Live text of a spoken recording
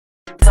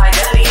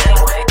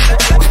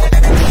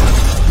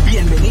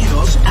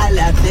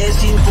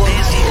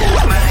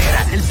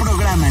Desinformadera, el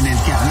programa en el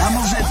que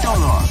hablamos de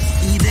todo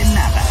y de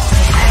nada.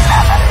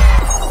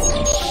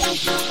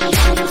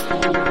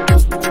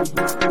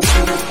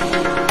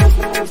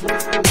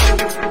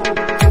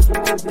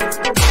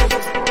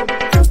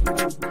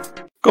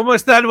 ¿Cómo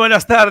están?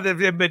 Buenas tardes,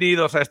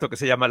 bienvenidos a esto que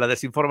se llama La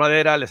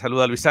Desinformadera. Les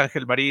saluda Luis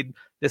Ángel Marín,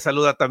 les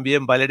saluda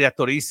también Valeria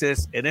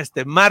Torices en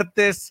este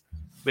martes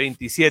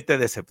 27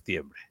 de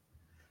septiembre.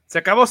 Se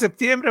acabó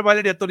septiembre,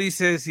 Valeria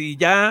Torices, y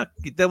ya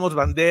quitemos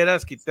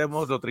banderas,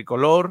 quitemos lo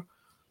tricolor,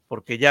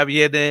 porque ya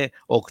viene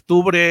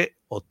octubre,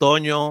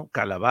 otoño,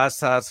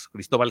 calabazas,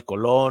 Cristóbal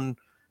Colón,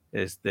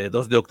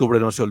 2 de octubre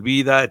no se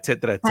olvida,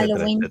 etcétera, etcétera,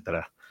 Halloween.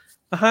 etcétera.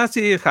 Ajá,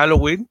 sí,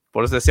 Halloween,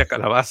 por eso decía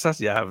calabazas,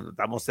 ya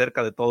estamos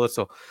cerca de todo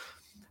eso.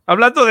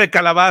 Hablando de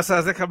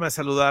calabazas, déjame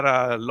saludar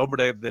al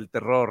hombre del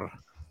terror,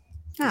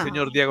 el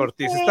señor Diego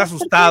Ortiz. Está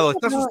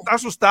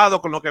asustado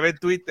con lo que ve en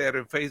Twitter,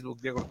 en Facebook,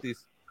 Diego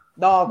Ortiz.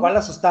 No, ¿cuál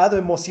asustado?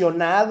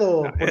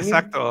 Emocionado.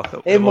 Exacto.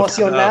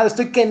 Emocionado.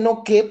 Estoy que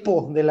no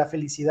quepo de la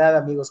felicidad,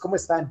 amigos. ¿Cómo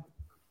están?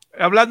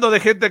 Hablando de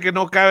gente que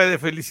no cabe de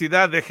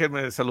felicidad,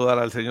 déjenme saludar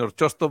al señor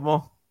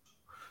Chóstomo.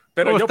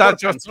 Pero yo por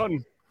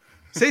panzón.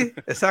 Sí,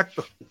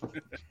 exacto.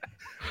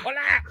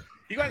 Hola.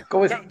 Igual,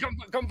 ¿Cómo es?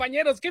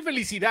 Compañeros, qué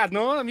felicidad,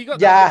 ¿no, amigos?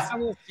 Ya.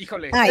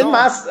 Híjole. Es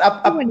más,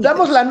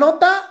 damos la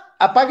nota,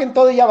 apaguen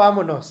todo y ya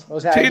vámonos.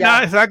 O sea, sí, ya.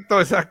 No,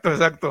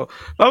 exacto.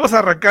 Vamos a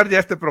arrancar ya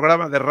este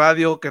programa de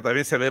radio que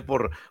también se ve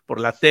por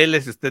la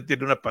tele. Si usted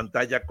tiene una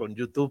pantalla con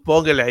YouTube,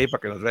 póngale ahí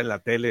para que nos vea en la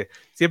tele.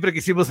 Siempre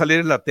quisimos salir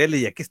en la tele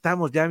y aquí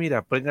estamos ya,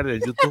 mira, póngale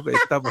el YouTube, ahí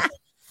estamos.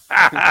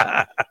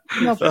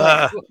 No,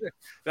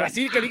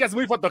 así que digas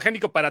muy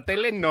fotogénico para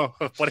tele, no,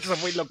 por eso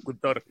fui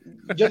locutor.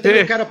 Yo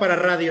tengo cara para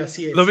radio,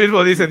 así es. Lo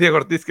mismo dice Diego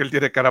Ortiz, que él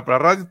tiene cara para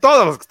radio.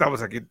 Todos los que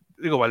estamos aquí,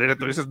 digo, Valeria,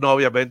 tú dices, no,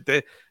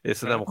 obviamente,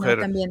 es una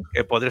mujer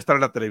que podría estar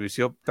en la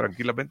televisión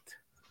tranquilamente.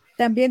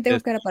 También tengo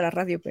cara para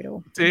radio,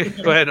 pero... Sí,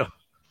 bueno,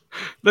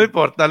 no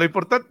importa,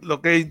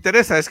 lo que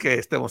interesa es que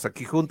estemos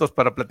aquí juntos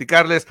para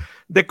platicarles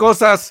de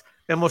cosas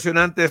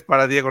emocionantes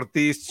para Diego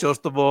Ortiz,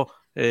 Chóstomo,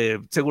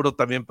 seguro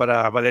también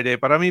para Valeria y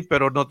para mí,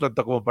 pero no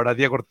tanto como para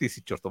Diego Ortiz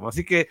y Chóstomo.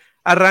 Así que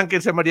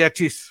arránquense,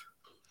 mariachis.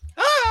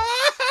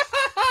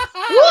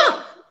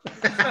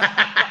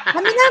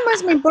 A mí nada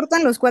más me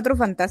importan los 4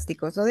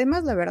 fantásticos. Lo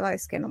demás, la verdad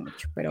es que no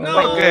mucho. Pero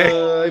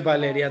Ay,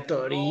 Valeria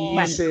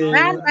Torices.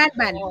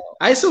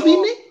 ¿A eso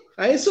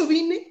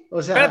vine?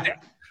 O sea... Espérate,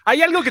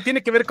 hay algo que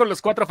tiene que ver con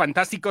los 4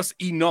 fantásticos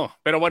y no.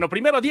 Pero bueno,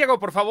 primero, Diego,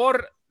 por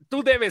favor,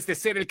 tú debes de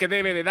ser el que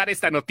debe de dar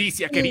esta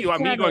noticia, querido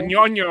amigo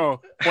ñoño,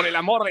 por el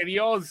amor de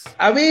Dios.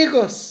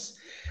 Amigos,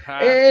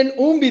 en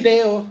un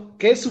video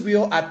que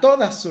subió a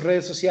todas sus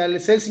redes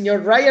sociales, el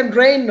señor Ryan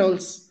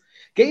Reynolds,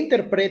 que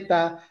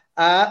interpreta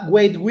a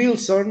Wade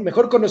Wilson,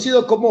 mejor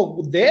conocido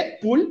como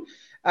Deadpool,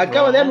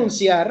 acaba de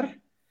anunciar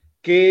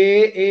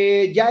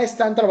que ya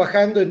están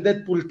trabajando en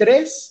Deadpool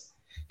 3,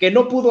 que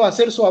no pudo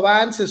hacer su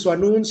avance, su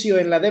anuncio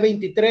en la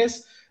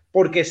D23,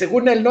 porque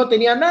según él no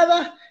tenía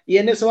nada, y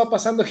en eso va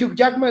pasando Hugh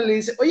Jackman, le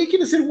dice, oye,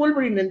 ¿quieres ser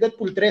Wolverine en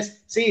Deadpool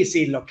 3?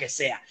 Sí, lo que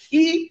sea.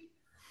 Y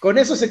con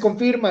eso se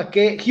confirma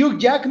que Hugh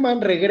Jackman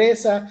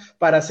regresa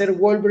para ser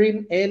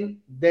Wolverine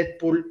en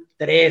Deadpool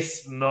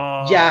 3.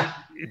 No.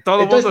 Ya. Y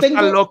todo el mundo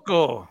está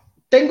loco.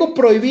 Tengo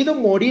prohibido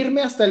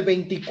morirme hasta el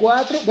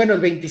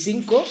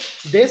 25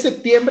 de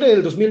septiembre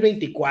del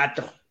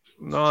 2024.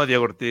 No,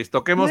 Diego Ortiz,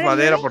 toquemos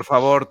madera, por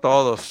favor,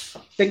 todos.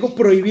 Tengo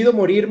prohibido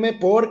morirme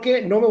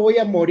porque no me voy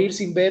a morir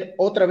sin ver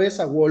otra vez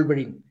a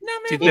Wolverine.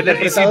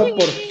 Interpretado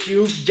por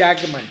Hugh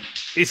Jackman.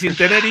 Y sin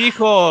tener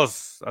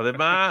hijos,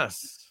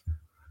 además.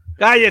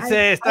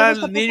 Cállese, está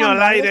el niño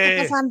al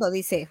aire. Está pasando,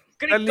 dice.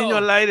 Está el niño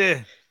al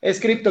aire. Es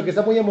Cripto, que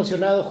está muy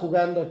emocionado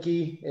jugando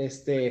aquí.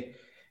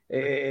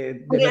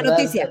 Por la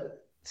noticia.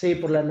 Sí,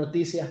 por la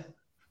noticia.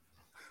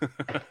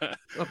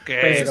 Ok,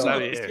 es una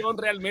cuestión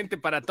realmente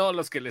para todos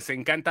los que les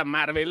encanta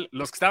Marvel,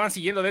 los que estaban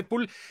siguiendo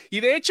Deadpool,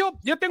 y de hecho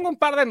yo tengo un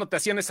par de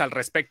anotaciones al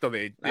respecto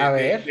de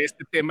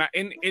este tema.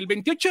 En el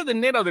 28 de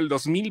enero del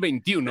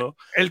 2021,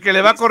 el que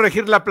le va a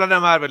corregir la plana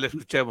Marvel,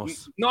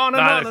 escuchemos. No.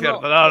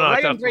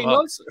 Ryan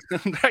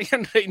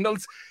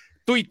Reynolds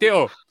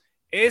tuiteó: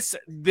 es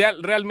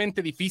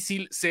realmente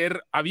difícil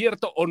ser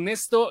abierto,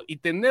 honesto y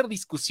tener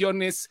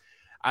discusiones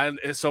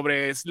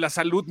sobre la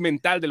salud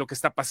mental de lo que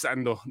está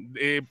pasando.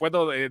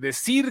 Puedo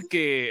decir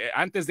que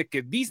antes de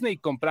que Disney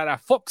comprara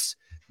Fox,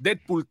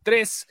 Deadpool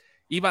 3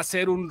 iba a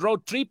ser un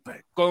road trip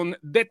con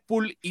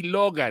Deadpool y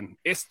Logan.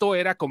 Esto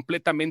era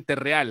completamente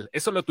real.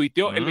 Eso lo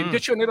tuiteó el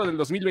 28 de enero del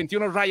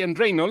 2021 Ryan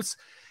Reynolds.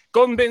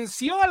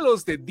 Convenció a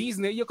los de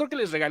Disney, yo creo que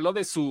les regaló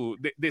de su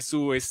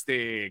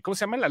 ¿cómo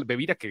se llama la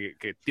bebida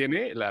que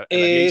tiene?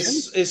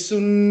 Es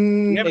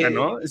un... Ginebra,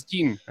 ¿no? Es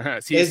gin.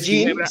 Ajá, sí, es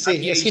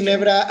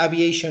Ginebra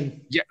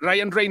Aviation.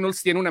 Ryan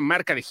Reynolds tiene una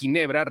marca de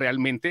Ginebra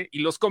realmente y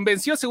los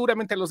convenció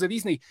seguramente a los de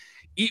Disney.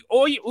 Y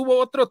hoy hubo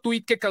otro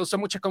tuit que causó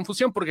mucha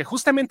confusión porque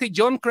justamente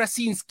John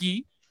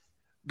Krasinski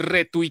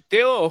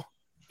retuiteó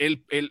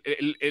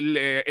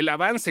el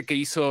avance que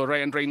hizo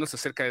Ryan Reynolds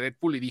acerca de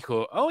Deadpool y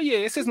dijo,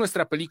 oye, esa es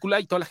nuestra película,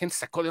 y toda la gente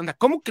sacó de onda.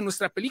 ¿Cómo que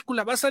nuestra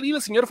película? ¿Va a salir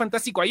el Señor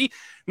Fantástico ahí?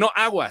 No,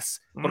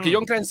 aguas, porque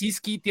John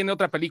Krasinski tiene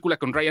otra película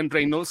con Ryan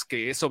Reynolds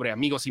que es sobre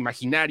amigos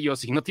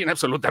imaginarios y no tiene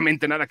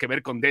absolutamente nada que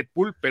ver con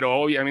Deadpool, pero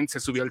obviamente se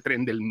subió al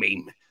tren del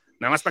meme.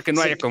 Nada más para que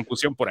no haya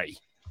confusión por ahí.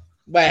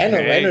 Bueno,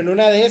 en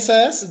una de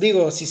esas,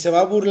 digo, si se va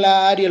a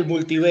burlar y el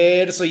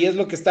multiverso y es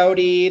lo que está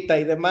ahorita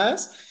y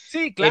demás.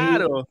 Sí,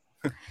 claro.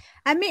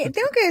 A mí,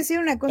 tengo que decir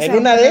una cosa, En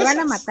una de me esas. van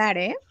a matar,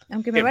 ¿eh?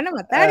 Aunque me van a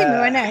matar y me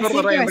van a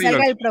decir que me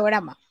salga del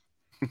programa.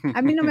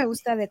 A mí no me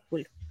gusta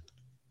Deadpool.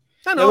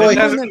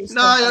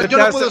 No, yo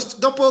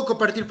no puedo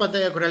compartir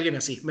pantalla con alguien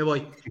así, me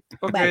voy.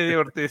 Ok, Vale.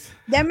 Ortiz.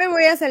 Ya me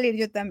voy a salir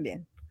yo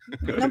también.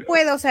 No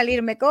puedo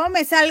salirme. ¿Cómo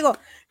me salgo?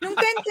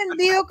 Nunca he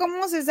entendido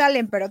cómo se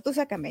salen, pero tú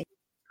sácame.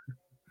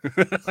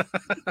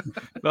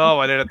 No,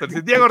 Valeria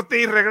Torices. Diego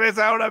Ortiz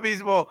regresa ahora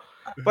mismo.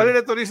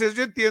 Valeria Torices,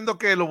 yo entiendo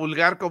que lo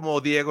vulgar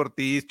como Diego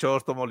Ortiz,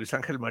 Chóstomo, Luis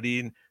Ángel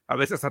Marín, a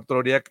veces Arturo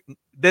Uriac,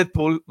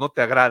 Deadpool no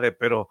te agrade,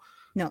 pero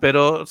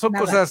son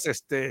nada. cosas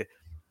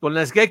con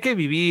las que hay que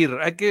vivir,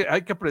 hay que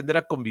aprender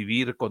a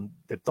convivir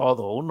de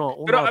todo. Uno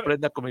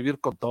aprende a convivir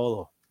con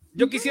todo.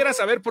 Yo quisiera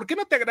saber, ¿por qué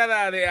no te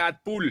agrada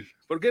Deadpool?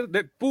 ¿Por qué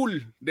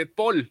Deadpool?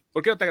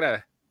 ¿Por qué no te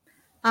agrada?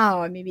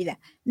 Mi vida.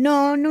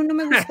 No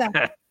me gusta.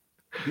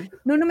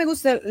 No me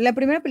gusta. La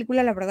primera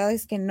película, la verdad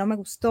es que no me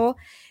gustó.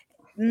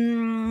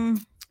 No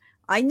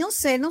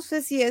sé no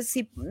sé,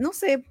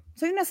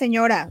 soy una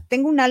señora,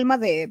 tengo un alma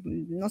de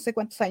no sé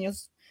cuántos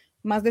años,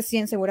 más de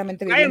 100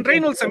 seguramente. Ryan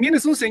Reynolds también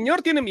es un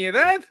señor, tiene mi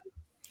edad.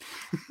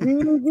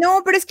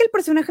 No, pero es que el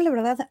personaje, la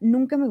verdad,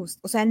 nunca me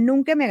gustó, o sea,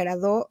 nunca me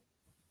agradó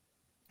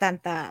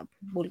tanta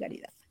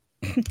vulgaridad.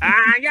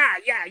 Ya.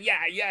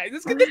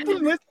 Es que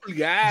Deadpool no es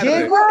vulgar.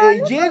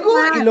 Llego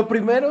y lo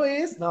primero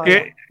es...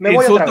 me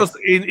voy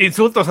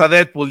insultos a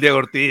Deadpool, Diego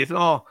Ortiz.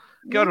 No,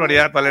 qué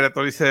barbaridad, Valeria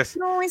Torices.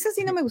 No, esa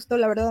sí no me gustó,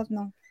 la verdad,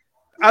 no.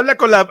 Habla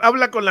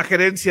con la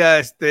gerencia,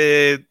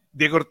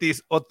 Diego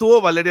Ortiz, o tú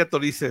o Valeria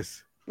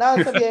Torices. No,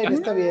 está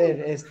bien.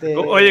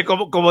 Oye,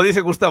 como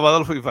dice Gustavo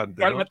Adolfo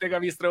Infante. Cálmate,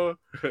 Gaviestro.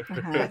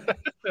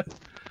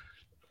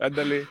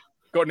 Ándale,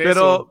 con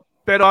eso.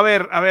 Pero a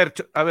ver,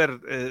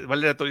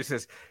 Valeria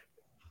Torices,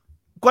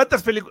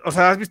 ¿cuántas películas? O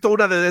sea, ¿has visto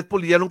una de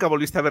Deadpool y ya nunca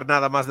volviste a ver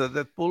nada más de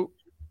Deadpool?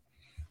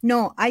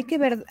 No, hay que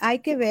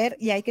ver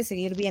y hay que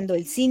seguir viendo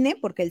el cine,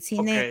 porque el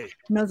cine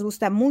nos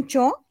gusta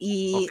mucho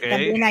y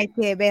también hay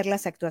que ver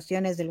las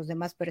actuaciones de los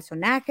demás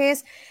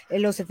personajes,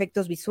 los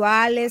efectos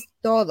visuales,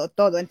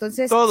 todo.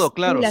 Entonces,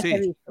 claro,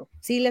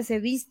 sí las he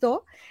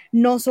visto,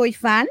 no soy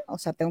fan, o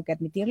sea, tengo que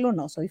admitirlo,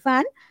 no soy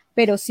fan,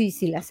 pero sí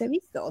las he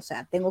visto, o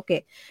sea, tengo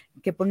que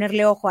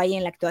ponerle ojo ahí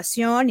en la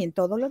actuación y en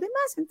todo lo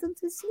demás,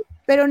 entonces sí,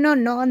 pero no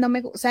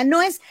me, o sea,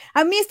 no es,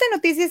 a mí esta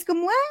noticia es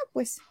como,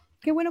 pues,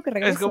 qué bueno que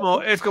regrese.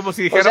 Es como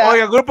si dijera,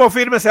 oye, el Grupo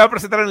Firme se va a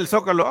presentar en el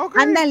Zócalo.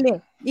 Okay.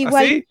 Ándale,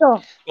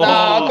 igualito.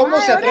 No, ¿cómo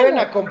se atreven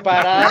a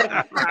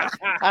comparar?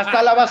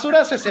 Hasta la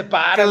basura se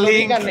separa, no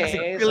digan eso.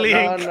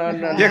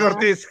 No. Diego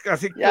Ortiz,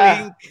 así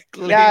ya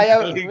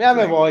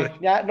me voy,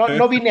 ya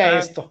no vine a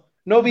esto,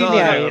 no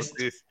vine a esto.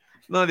 Ortiz.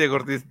 No, Diego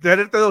Ortiz,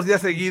 tenerte 2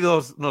 días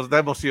seguidos nos da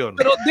emoción.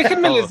 Pero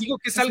déjenme les digo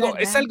que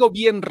es algo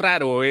bien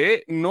raro,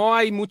 ¿eh? No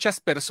hay muchas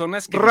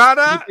personas que...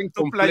 ¿Rara?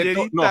 Tu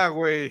playerita,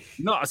 güey.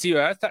 No, sí,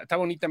 ¿verdad? Está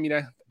bonita,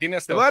 mira. Tiene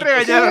hasta te va a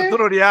regañar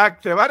Arturo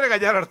Uriac,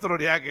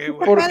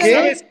 güey. ¿Por qué?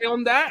 ¿Sabes qué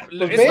onda?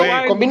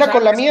 Combina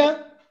con la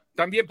mía.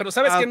 También, pero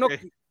 ¿sabes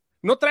qué?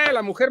 No trae a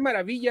la Mujer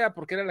Maravilla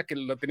porque era la que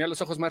tenía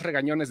los ojos más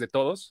regañones de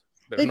todos.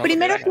 ¿El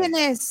primero quién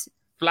es?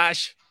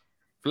 Flash,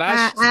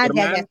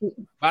 Superman, sí.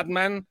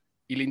 Batman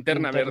y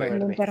Linterna Verde.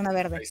 Linterna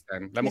Verde. Ahí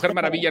están. La Mujer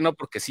Maravilla no,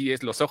 porque sí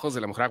es los ojos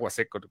de la mujer agua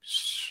seco.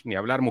 Ni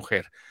hablar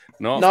mujer.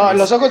 No,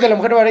 los ojos de la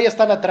Mujer Maravilla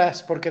están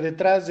atrás, porque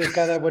detrás de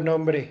cada buen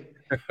hombre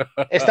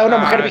está una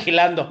mujer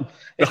vigilando.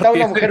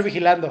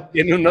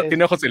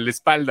 Tiene ojos en la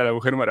espalda la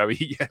Mujer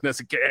Maravilla. No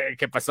sé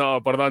qué pasó,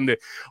 por dónde.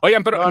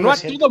 Oigan, pero no a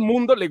todo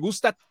mundo le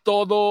gusta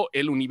todo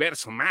el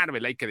universo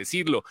Marvel, hay que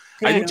decirlo.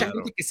 Claro. Hay mucha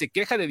gente que se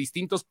queja de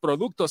distintos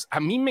productos. A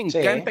mí me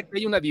encanta que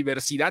haya una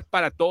diversidad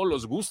para todos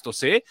los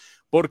gustos,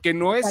 porque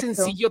no es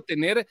sencillo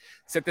tener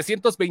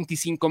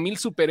 725,000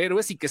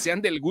 superhéroes y que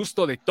sean del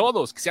gusto de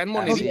todos, que sean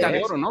monedita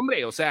de oro, ¿no,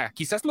 hombre? O sea,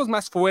 quizás los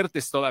más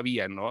fuertes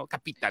todavía, ¿no?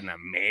 Capitán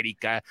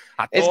América,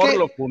 a Thor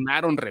lo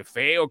funaron re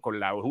feo con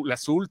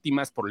las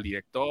últimas por el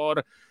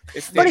director.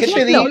 ¿Qué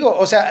te digo?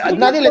 O sea,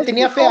 nadie le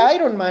tenía fe a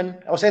Iron Man.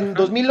 O sea, en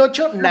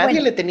 2008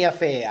 nadie le tenía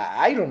fe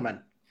a Iron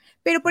Man.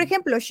 Pero, por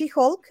ejemplo,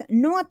 She-Hulk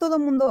no a todo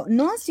mundo,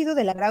 no ha sido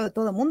del agrado de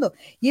todo mundo.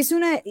 Y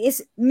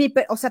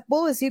o sea,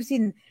 puedo decir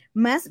sin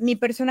más, mi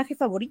personaje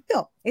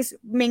favorito.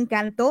 Me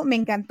encantó.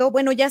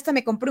 Bueno, ya hasta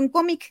me compré un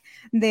cómic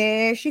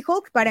de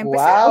She-Hulk para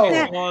empezar. Wow. O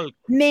sea,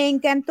 me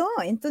encantó.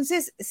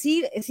 Entonces,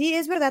 sí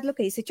es verdad lo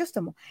que dice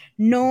Chóstomo.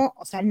 No,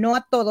 o sea, no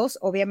a todos,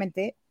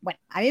 obviamente. Bueno,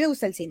 a mí me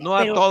gusta el cine. No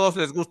a todos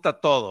les gusta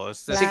todo.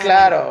 Sí,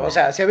 claro. O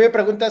sea, si a mí me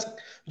preguntas,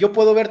 yo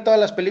puedo ver todas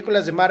las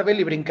películas de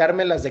Marvel y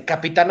brincarme las de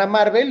Capitana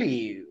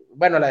Marvel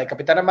la de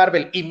Capitana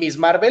Marvel y Miss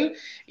Marvel,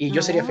 y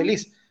yo sería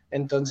feliz.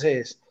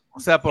 Entonces, O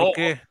sea, ¿por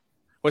qué?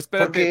 Pues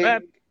espérate,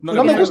 Porque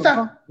no me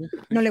gusta.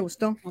 No le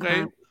gustó.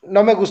 Okay.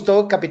 No me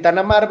gustó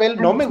Capitana Marvel,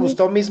 no me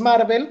gustó Miss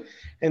Marvel,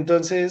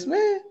 entonces,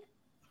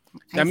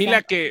 A mí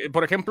la que,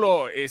 por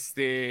ejemplo,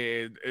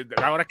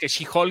 ahora que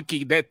She-Hulk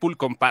y Deadpool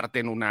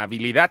comparten una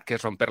habilidad que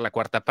es romper la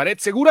cuarta pared,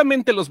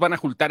 seguramente los van a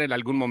juntar en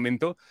algún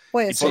momento.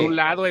 Pues, y por un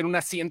lado, en un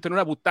asiento, en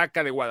una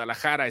butaca de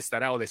Guadalajara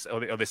estará, o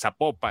de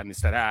Zapopan,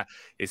 estará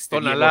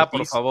Tonalá,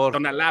 por favor.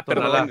 Tonalá,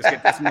 perdón, es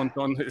que es un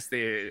montón,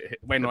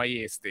 bueno,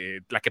 ahí,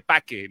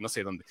 Tlaquepaque, no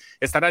sé dónde.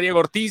 Estará Diego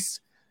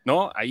Ortiz,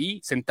 ¿no?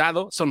 Ahí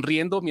sentado,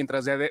 sonriendo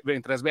mientras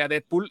ve a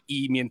Deadpool,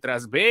 y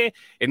mientras ve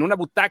en una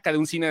butaca de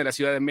un cine de la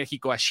Ciudad de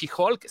México a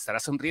She-Hulk, estará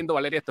sonriendo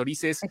Valeria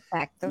Torices.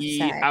 Exacto, y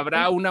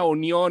habrá una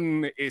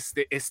unión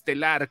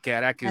estelar que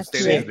hará que a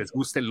ustedes les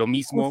guste lo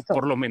mismo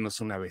por lo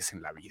menos una vez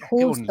en la vida.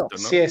 Qué bonito, ¿no?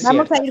 Sí,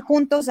 vamos a ir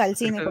juntos al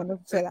cine cuando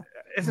suceda.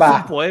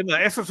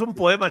 Eso es un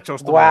poema,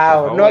 Chosto.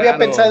 Wow, no había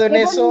pensado en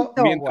eso.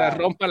 Mientras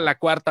rompan la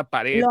cuarta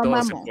pared,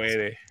 todo se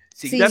puede.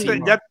 Sí, ya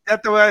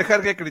te voy a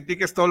dejar que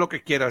critiques todo lo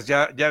que quieras.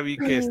 Ya vi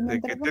que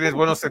tienes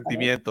buenos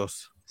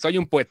sentimientos. Soy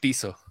un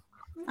poetizo.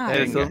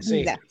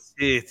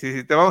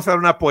 Sí, te vamos a dar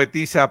una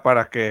poetisa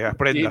para que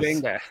aprendas. Sí,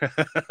 venga.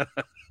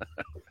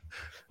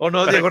 ¿O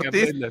no, Diego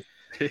Ortiz?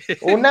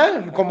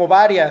 Una, como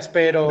varias,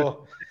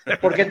 pero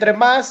porque entre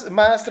más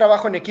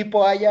trabajo en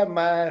equipo haya,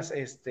 más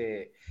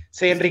se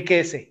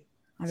enriquece.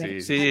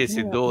 Sí,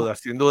 sin duda.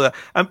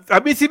 A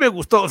mí sí me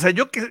gustó, o sea,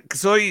 yo que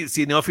soy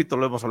cineófito,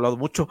 lo hemos hablado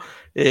mucho,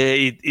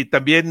 y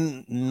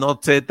también no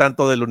sé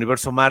tanto del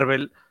universo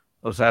Marvel,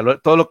 o sea,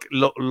 todo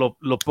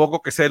lo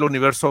poco que sé del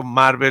universo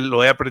Marvel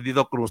lo he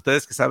aprendido con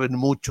ustedes que saben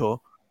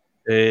mucho,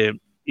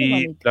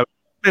 y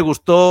me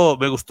gustó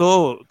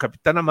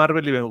Capitana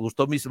Marvel y me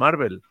gustó Miss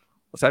Marvel,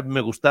 o sea,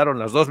 me gustaron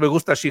las dos, me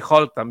gusta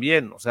She-Hulk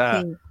también, o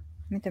sea, sí,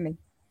 a mí también.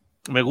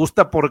 Me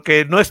gusta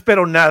porque no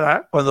espero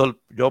nada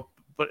cuando yo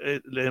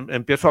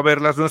empiezo a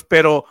verlas, no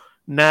espero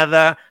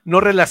nada, no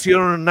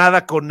relaciono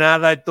nada con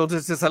nada,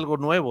 entonces es algo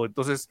nuevo,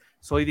 entonces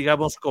soy,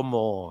 digamos,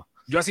 como...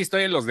 Yo así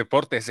estoy en los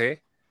deportes,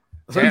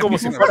 Soy como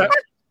si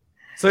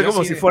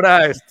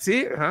fuera...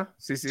 Sí, ajá,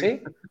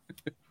 sí.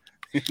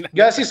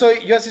 Yo así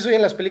soy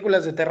en las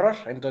películas de terror,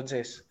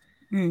 entonces,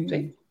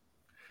 sí.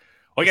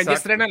 Oigan, ya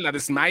estrenan la de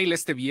Smile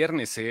este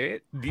viernes,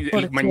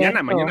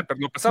 mañana,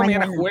 pero pasado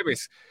mañana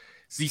jueves.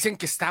 Dicen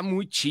que está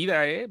muy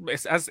chida,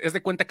 es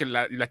de cuenta que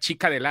la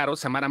chica del aro,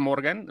 Samara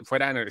Morgan,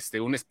 fuera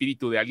un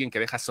espíritu de alguien que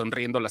deja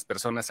sonriendo a las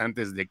personas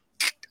antes de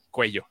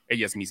cuello,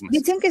 ellas mismas.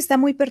 Dicen que está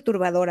muy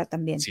perturbadora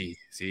también. Sí.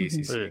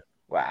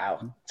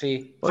 Wow,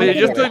 sí. Oye,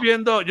 yo estoy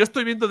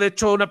viendo de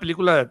hecho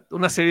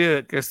una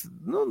serie que es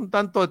no un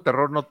tanto de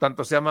terror, no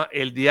tanto, se llama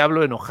El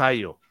Diablo en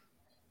Ohio.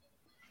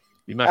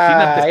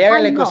 Imagínate.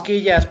 Háganle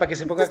cosquillas para que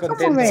se ponga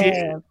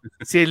contento.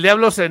 Si el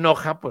diablo se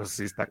enoja, pues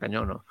sí está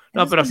cañón, ¿no?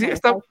 No, pero sí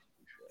está...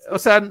 O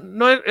sea,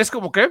 no es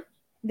como que...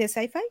 ¿De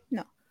sci-fi?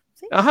 No.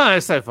 ¿Sí? Ajá,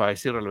 es sci-fi,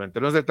 sí,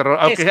 realmente. No es de terror.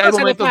 Aunque hay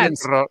momentos de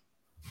terror.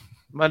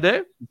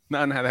 ¿Mandé?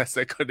 No, nada, es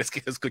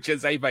que escuché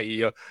sci-fi y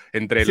yo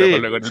entré luego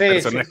en el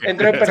personaje. Sí,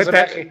 entró en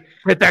personaje.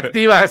 Se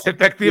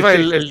te activa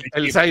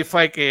el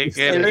sci-fi que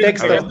el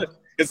texto.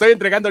 Estoy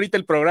entregando ahorita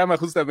el programa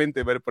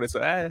justamente, por eso.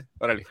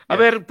 Órale. A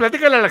ver,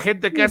 platícale a la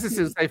gente qué haces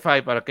en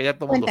Sci-Fi para que ya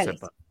todo el mundo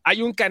sepa.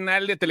 Hay un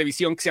canal de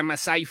televisión que se llama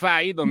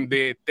Sci-Fi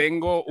donde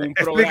tengo un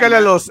programa.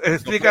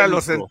 Explícale a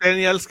los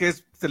centennials qué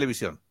es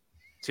televisión.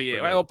 Sí,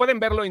 bueno, pueden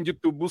verlo en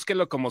YouTube,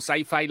 búsquenlo como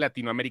Sci-Fi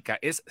Latinoamérica.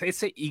 Es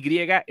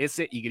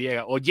SY,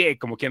 o Y,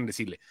 como quieran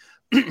decirle.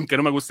 Que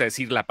no me gusta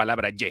decir la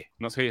palabra Y,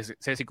 ¿no? Se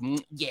así como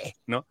Y,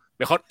 ¿no?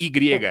 Mejor Y,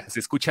 se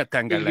escucha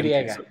tan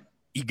galante.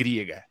 Y.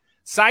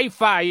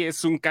 Sci-Fi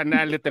es un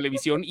canal de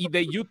televisión y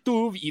de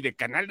YouTube y de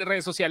canal de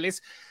redes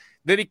sociales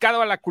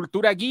dedicado a la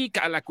cultura geek,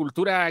 a la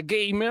cultura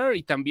gamer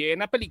y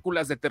también a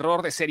películas de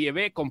terror de serie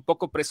B con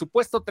poco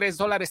presupuesto.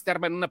 $3 te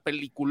arman una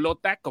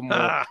peliculota como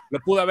lo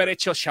pudo haber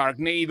hecho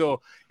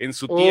Sharknado en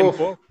su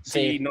tiempo.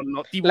 Sí.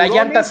 La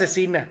llanta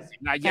asesina.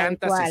 La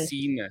llanta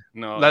asesina.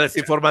 No, la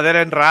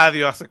desinformadera en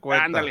radio, hace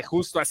cuenta. Ándale,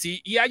 justo así.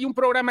 Y hay un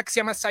programa que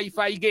se llama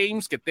Sci-Fi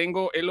Games que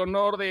tengo el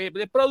honor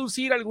de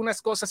producir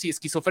algunas cosas y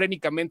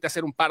esquizofrénicamente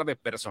hacer un par de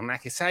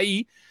personajes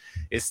ahí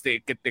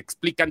que te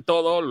explican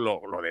todo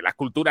lo de la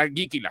cultura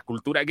geek y la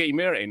cultura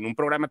gamer en un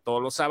programa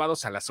todos los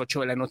sábados a las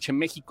 8 de la noche en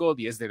México,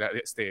 10 de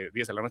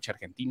la noche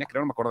Argentina,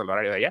 creo, no me acuerdo el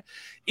horario de allá.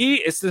 Y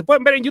se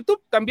pueden ver en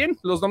YouTube también.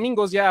 Los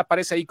domingos ya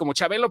aparece ahí como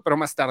Chabelo, pero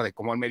más tarde,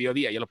 como al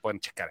mediodía, ya lo pueden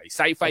checar ahí.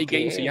 Sci-Fi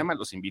Games se llama,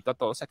 los invito a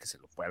todos a que se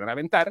lo puedan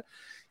aventar.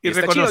 Y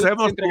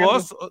reconocemos tu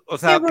voz, o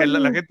sea, que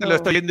la gente lo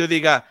está oyendo y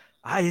diga,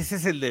 ese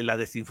es el de la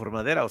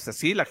desinformadera. O sea,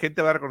 sí, la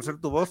gente va a reconocer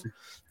tu voz.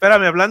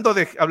 Espérame, hablando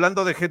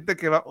de gente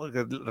que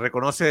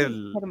reconoce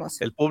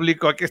el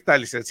público, aquí está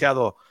el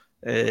licenciado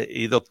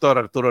y doctor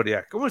Arturo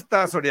Oria. ¿Cómo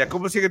estás, Oria?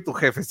 ¿Cómo sigue tu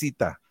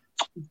jefecita?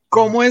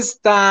 ¿Cómo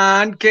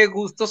están? Qué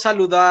gusto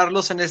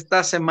saludarlos en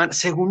esta semana.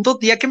 Segundo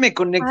día que me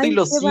conecto y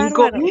los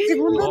 5.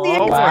 Segundo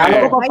día que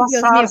algo va a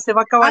pasar, se va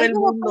a acabar el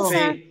mundo.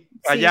 Sí.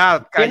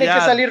 Callad. Tiene que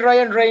salir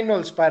Ryan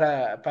Reynolds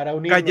para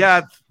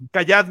unirnos.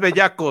 Callad,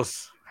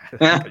 bellacos.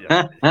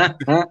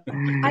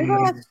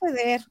 Algo va a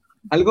suceder.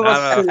 Algo va a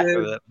Nada va a suceder.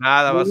 suceder.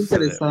 Nada va a Muy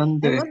suceder.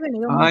 interesante. Hemos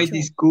venido Ay, mucho.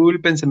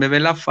 disculpen, se me ve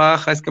la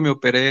faja, es que me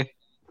operé.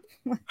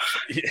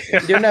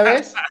 De una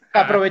vez,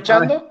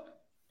 aprovechando.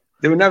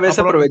 De una vez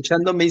Apro-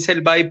 aprovechando me hice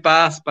el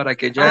bypass para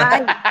que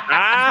ya...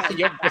 Ay,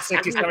 Yo pensé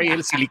que estaba ahí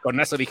el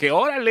siliconazo. Dije,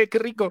 órale, qué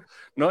rico.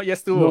 No, ya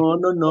estuvo.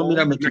 No,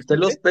 mira, me quité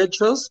los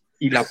pechos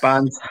y la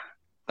panza,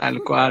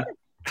 tal cual.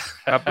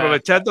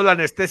 Aprovechando la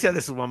anestesia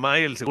de su mamá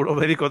y el seguro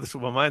médico de su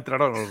mamá,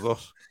 entraron los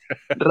dos.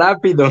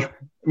 Rápido.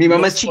 Mi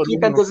mamá es 2 por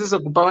chiquita, 1. entonces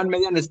ocupaban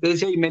media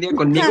anestesia y media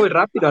conmigo y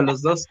rápido a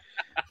los dos.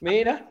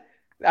 Mira,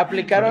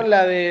 aplicaron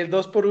la de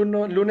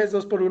 2x1, lunes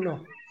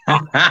 2x1.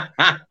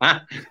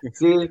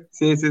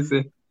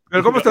 Sí.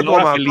 Pero ¿cómo está tu Lola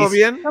mamá? feliz. ¿Todo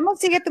bien? ¿cómo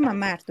sigue tu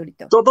mamá,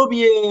 Arturito? Todo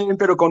bien,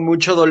 pero con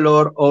mucho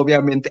dolor,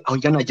 obviamente.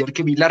 Oigan, ayer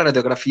que vi la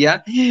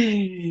radiografía,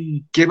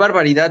 qué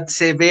barbaridad.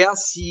 Se ve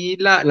así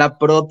la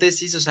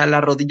prótesis, o sea,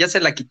 la rodilla se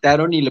la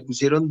quitaron y le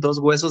pusieron 2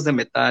 huesos de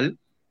metal.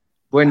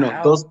 Bueno,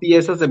 Wow. 2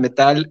 piezas de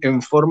metal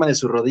en forma de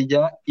su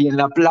rodilla y en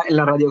la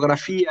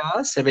radiografía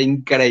se ve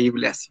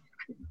increíble así.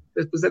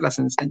 Después se las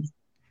enseño.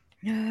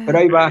 Pero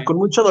ahí va, con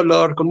mucho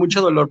dolor,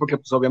 porque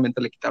pues obviamente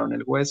le quitaron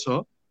el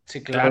hueso.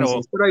 Sí, claro.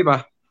 Entonces, pero ahí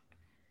va.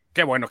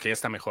 Qué bueno que ya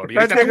está mejor. Y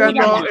ahorita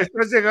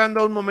Estás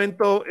llegando a un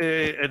momento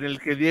en el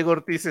que Diego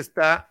Ortiz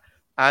está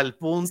al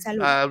punto,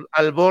 Salud.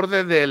 al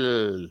borde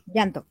del...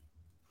 Llanto.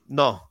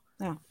 No,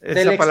 No.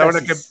 Del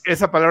éxtasis.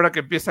 esa palabra que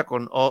empieza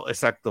con O,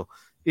 exacto,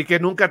 y que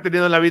nunca ha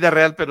tenido en la vida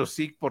real, pero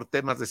sí por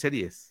temas de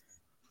series.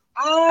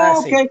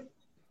 Sí. Ok.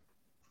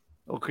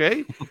 ¿Ok?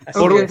 Así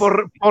Por es.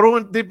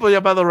 un tipo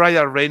llamado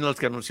Ryan Reynolds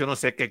que anunció no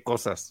sé qué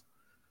cosas.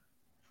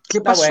 ¿Qué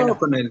pasó bueno.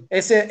 con él?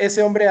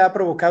 Ese hombre ha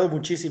provocado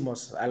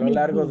muchísimos a lo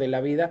largo de la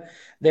vida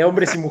de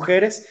hombres y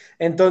mujeres.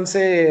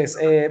 Entonces,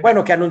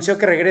 bueno, que anunció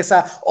que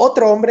regresa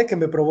otro hombre que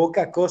me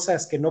provoca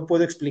cosas que no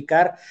puedo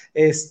explicar,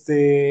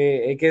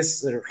 que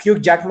es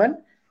Hugh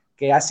Jackman,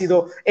 que ha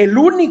sido el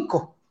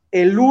único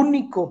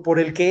por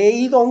el que he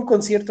ido a un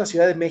concierto a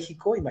Ciudad de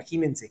México,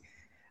 imagínense,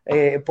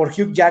 por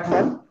Hugh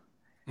Jackman.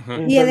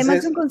 Y además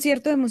Entonces, un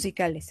concierto de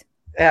musicales.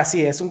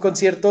 así es, un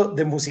concierto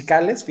de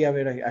musicales, fui a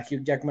ver a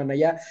Hugh Jackman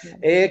allá,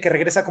 que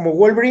regresa como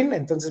Wolverine,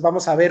 entonces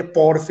vamos a ver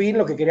por fin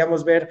lo que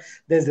queríamos ver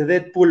desde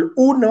Deadpool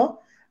 1,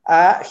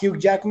 a Hugh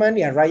Jackman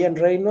y a Ryan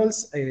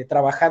Reynolds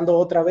trabajando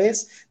otra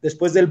vez,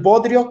 después del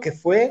bodrio que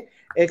fue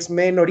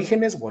X-Men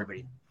Orígenes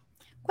Wolverine.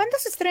 ¿Cuándo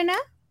se estrena?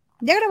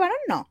 ¿Ya grabaron?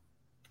 No.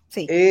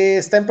 Sí.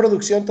 Está en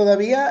producción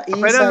todavía y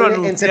Apenas lo sale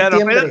en anunciaron,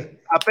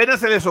 septiembre. apenas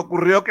se les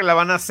ocurrió que la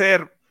van a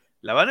hacer,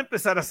 la van a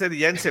empezar a hacer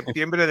ya en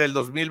septiembre del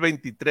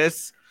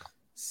 2023.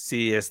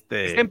 Sí, está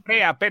en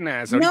pre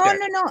apenas. No,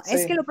 Ahorita. sí.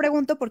 Es que lo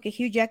pregunto porque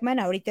Hugh Jackman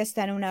ahorita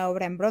está en una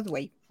obra en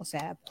Broadway, o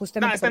sea,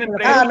 justamente. Está en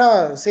pre.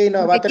 No, sí,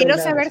 no, va a terminar.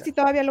 Quiero saber si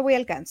todavía lo voy a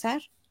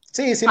alcanzar.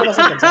 Sí, lo vas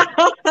a alcanzar.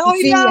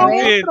 Sí, a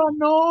ver.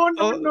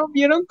 No,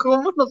 ¿vieron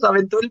cómo nos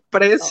aventó el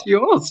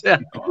precio? O sea,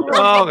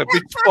 no, que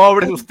pinches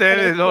pobres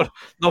ustedes,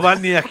 no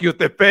van ni a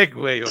Jutepec,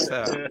 güey, o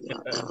sea.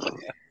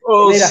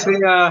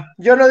 Mira,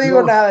 yo no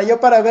digo nada, yo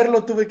para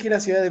verlo tuve que ir a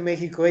Ciudad de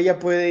México, ella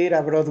puede ir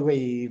a Broadway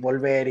y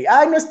volver, y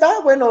 ¡ay, no está!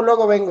 Bueno,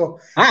 luego vengo,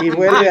 y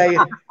vuelve a ir.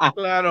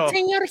 Claro.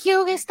 Señor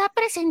Hugh, ¿está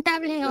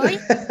presentable hoy?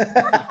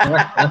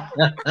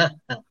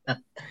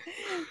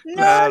 No,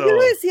 Claro. yo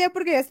lo decía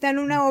porque está en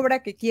una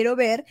obra que quiero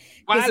ver,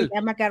 que ¿Cuál? se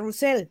llama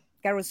Carrusel.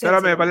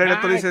 Espérame, Valeria,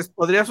 tú Ay. dices,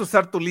 ¿podrías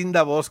usar tu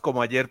linda voz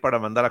como ayer para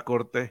mandar a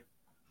corte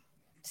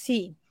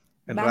Sí.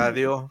 en Vamos.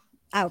 radio?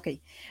 Ok.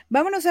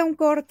 Vámonos a un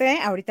corte.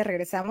 Ahorita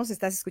regresamos.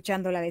 Estás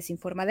escuchando La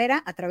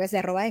Desinformadera a través de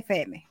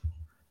 @FM.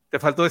 Te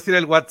faltó decir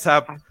el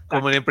WhatsApp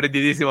como en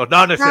Emprendidísimo.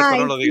 No, no es cierto,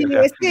 no lo digas.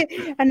 Sí, Ya. es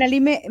que Analí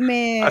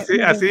me Así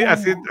regaña.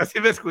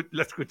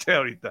 la escuché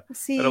ahorita.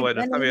 Sí, Pero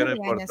bueno, está Analí bien, me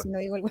no regaña importa. si no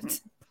digo el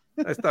WhatsApp.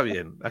 Está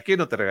bien, aquí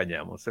no te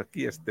regañamos,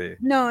 aquí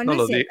No no es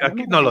lo cierto, aquí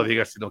no me no lo regañes.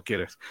 digas si no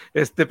quieres.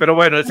 Pero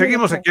bueno, me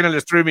seguimos regañes. aquí en el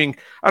streaming.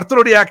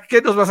 Arturo Uriac,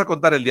 ¿qué nos vas a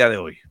contar el día de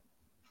hoy?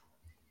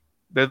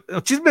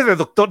 Chismes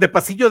de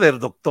pasillo de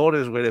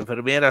doctores, güey, de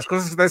enfermeras,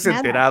 cosas que te has Nada.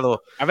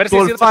 enterado. A ver si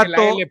Tu es cierto que la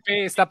olfato-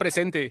 LP está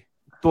presente.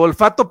 Tu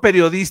olfato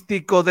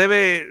periodístico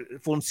debe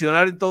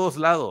funcionar en todos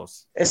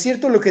lados. Es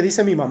cierto lo que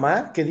dice mi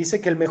mamá, que dice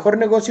que el mejor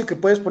negocio que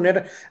puedes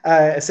poner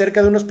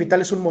cerca de un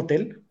hospital es un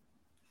motel.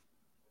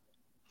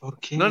 ¿por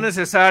qué? No es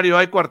necesario,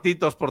 hay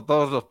cuartitos por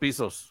todos los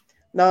pisos.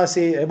 No,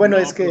 sí, bueno,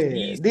 No, es que pero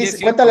sí, sí dice, es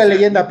cierto, cuenta la o sea,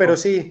 leyenda, no. pero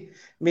sí,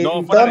 No,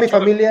 fuera toda de mi choro.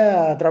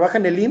 familia trabaja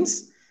en el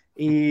IMSS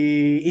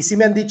y sí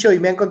me han dicho y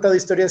me han contado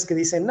historias que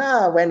dicen,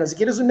 bueno, si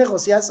quieres un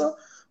negociazo,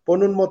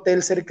 pon un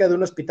motel cerca de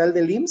un hospital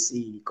del IMSS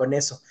y con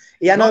eso.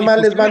 Y ya nada más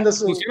les mando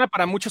su... Funciona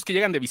para muchos que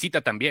llegan de visita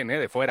también,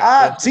 de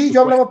fuera. Sí,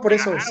 yo hablaba por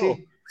eso, Claro.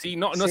 sí. Sí,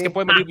 no Sí. es que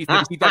pueden venir de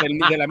visita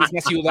de la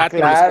misma ciudad.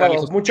 pero les queda Claro,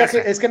 lejos su mucha casa.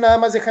 es que nada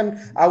más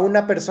dejan a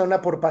una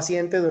persona por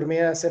paciente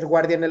dormir a ser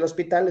guardia en el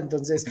hospital,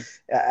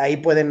 entonces ahí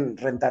pueden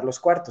rentar los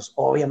cuartos,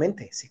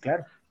 obviamente, sí,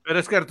 claro. Pero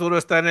es que Arturo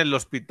está en el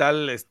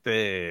hospital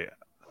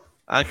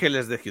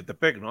Ángeles de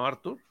Jutepec, ¿no,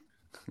 Arturo?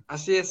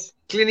 Así es,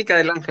 Clínica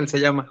del Ángel se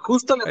llama.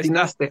 Justo le Ahí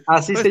está. atinaste,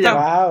 así Ahí se está.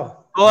 llama. Wow.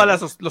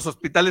 Todos los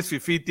hospitales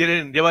FIFI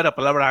llevan la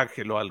palabra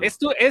ángel o algo. ¿Es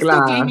tu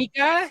Claro.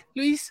 clínica,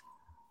 Luis?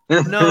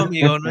 No,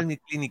 amigo, no es mi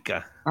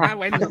clínica.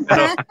 Bueno.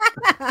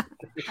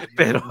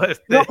 Pero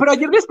No, pero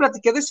ayer les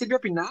platiqué de Silvia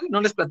Pinal,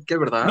 no les platiqué,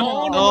 ¿verdad?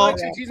 No,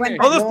 ese chisme.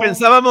 Todos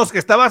pensábamos que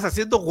estabas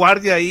haciendo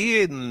guardia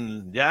ahí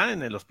ya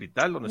en el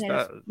hospital donde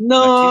está.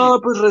 No,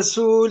 pues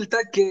resulta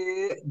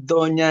que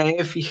doña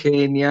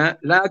Efigenia,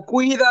 la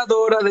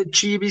cuidadora de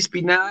Chivis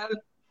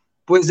Pinal,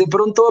 pues de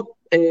pronto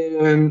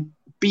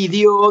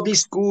pidió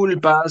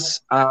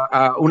disculpas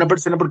a una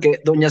persona porque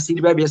doña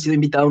Silvia había sido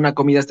invitada a una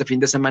comida este fin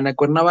de semana a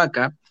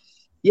Cuernavaca,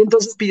 y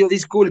entonces pidió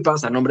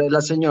disculpas a nombre de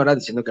la señora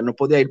diciendo que no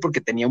podía ir porque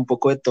tenía un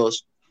poco de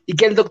tos y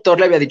que el doctor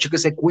le había dicho que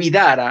se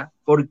cuidara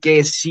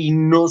porque si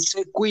no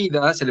se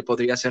cuida se le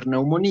podría hacer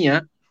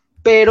neumonía,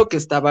 pero que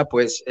estaba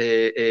pues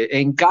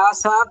en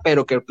casa,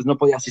 pero que pues no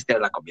podía asistir a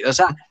la comida. O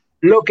sea,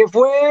 lo que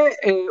fue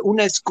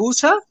una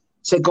excusa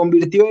se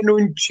convirtió en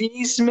un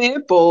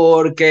chisme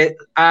porque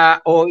a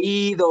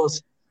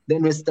oídos de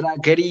nuestra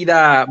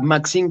querida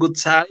Maxine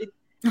Goodside,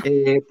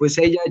 pues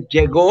ella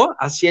llegó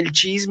hacia el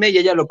chisme y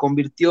ella lo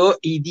convirtió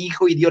y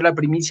dijo y dio la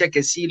primicia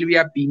que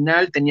Silvia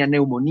Pinal tenía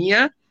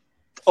neumonía.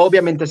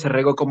 Obviamente se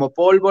regó como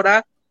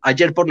pólvora.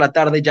 Ayer por la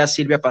tarde ya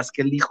Silvia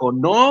Pasquel dijo,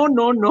 no,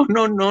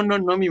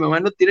 mi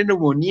mamá no tiene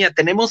neumonía,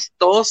 tenemos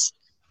tos,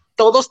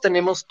 todos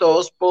tenemos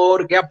tos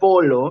porque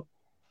Apolo,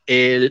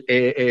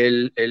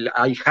 el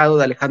ahijado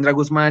de Alejandra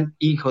Guzmán,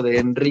 hijo de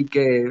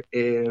Enrique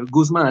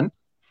Guzmán,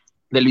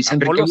 de Luis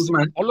Enrique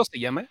Guzmán. ¿Apolo se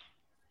llama?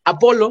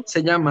 Apolo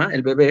se llama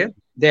el bebé,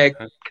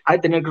 hay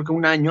de tener creo que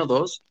 1 año,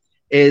 2,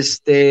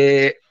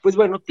 pues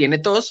bueno, tiene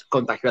tos,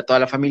 contagió a toda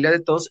la familia de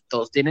tos,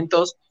 todos tienen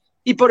tos,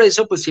 y por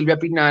eso pues Silvia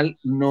Pinal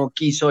no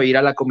quiso ir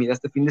a la comida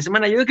este fin de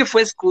semana. Yo creo que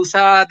fue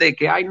excusa de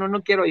que, ay,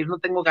 no quiero ir, no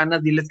tengo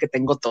ganas, diles que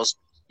tengo tos.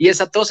 Y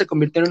esa tos se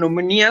convirtió en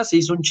neumonía, se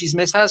hizo un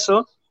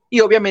chismesazo,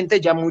 y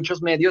obviamente ya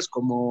muchos medios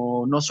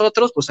como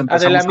nosotros, pues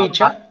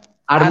empezamos a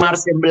armar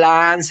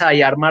semblanza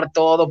y armar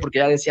todo, porque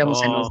ya decíamos,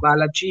 se nos va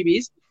la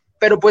chivis.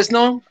 Pero pues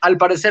no, al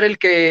parecer el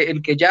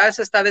que ya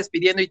se está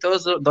despidiendo y todo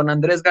es don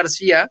Andrés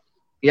García,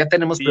 y ya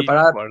tenemos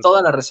preparada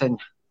toda la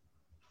reseña.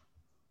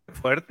 Qué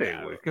fuerte,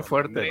 güey, qué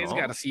fuerte. Andrés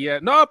García.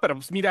 No, pero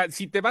pues mira,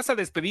 si te vas a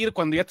despedir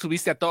cuando ya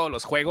subiste a todos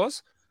los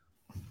juegos.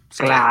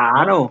 Pues,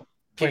 claro.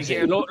 Pues,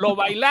 lo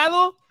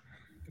bailado,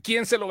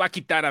 ¿quién se lo va a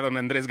quitar a don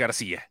Andrés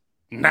García?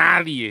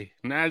 Nadie.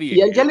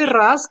 Y él ya le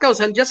rasca, o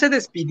sea, él ya se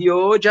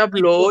despidió, ya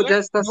habló, ya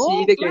está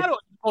así de claro.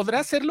 Podrá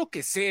hacer lo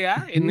que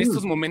sea, en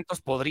estos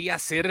momentos podría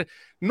ser,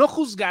 no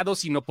juzgado,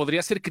 sino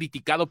podría ser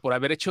criticado por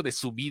haber hecho de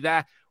su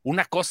vida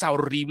una cosa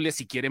horrible,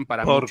 si quieren,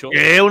 para muchos. ¿Por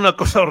qué una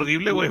cosa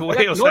horrible, güey? No,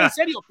 O sea, en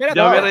serio,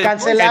 espérate.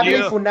 Cancelable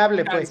y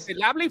funable, pues.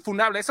 Cancelable y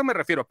funable, a eso me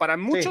refiero. Para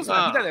muchos,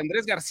 la vida de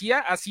Andrés García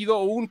ha sido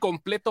un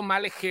completo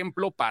mal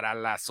ejemplo para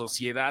la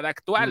sociedad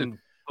actual.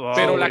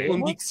 Pero la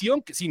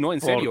convicción, sí, no,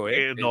 en serio,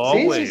 No,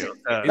 güey. Sí.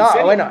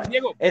 Bueno,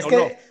 Diego, es que...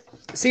 No.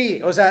 Sí,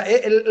 o sea,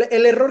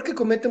 el error que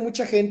comete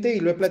mucha gente,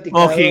 y lo he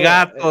platicado...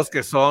 Mojigatos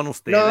que son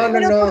ustedes.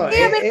 No.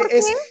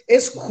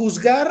 Es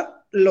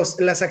juzgar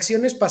las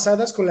acciones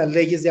pasadas con las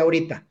leyes de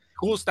ahorita.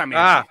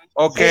 Justamente.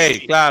 Ok,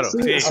 claro.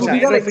 Sí. O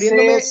sea,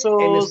 refiriéndome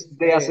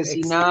de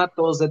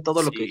asesinatos, de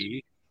todo lo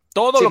que...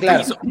 Todo lo que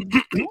hizo.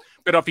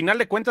 Pero a final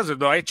de cuentas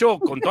lo ha hecho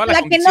con toda la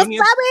convicción. La que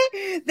no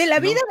sabe de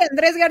la vida de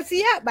Andrés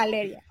García,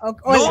 Valeria.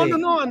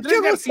 No,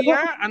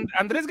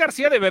 Andrés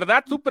García, de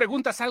verdad, tú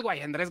preguntas algo,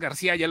 ay, Andrés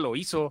García ya lo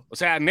hizo. O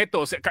sea,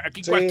 neto,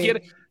 aquí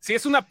si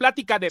es una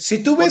plática de...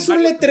 Si tú ves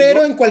un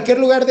letrero en cualquier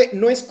lugar de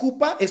no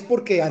escupa, es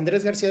porque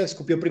Andrés García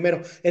escupió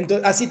primero.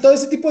 Entonces, así todo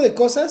ese tipo de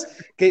cosas,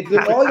 que,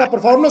 oiga,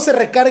 por favor no se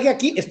recargue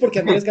aquí, es porque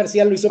Andrés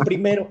García lo hizo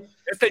primero.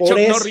 Chuck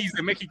Norris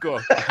de México.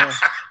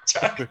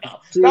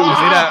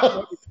 Mira,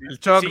 el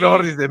Chuck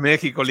Norris de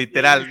México,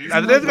 literal.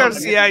 Andrés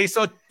García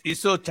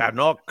hizo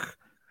Chanoc.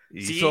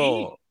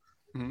 Hizo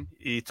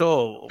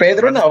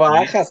Pedro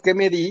Navajas, ¿qué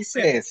me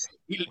dices?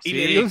 Y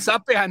le dio un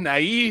zape a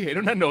Anaí en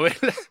una novela.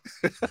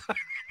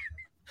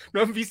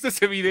 ¿No han visto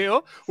ese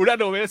video? Una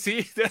novela,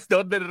 sí,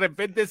 donde de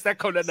repente está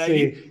con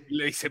Anaí y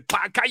le dice,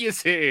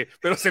 cállese,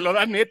 pero se lo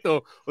da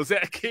neto. O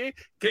sea, qué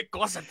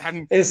cosa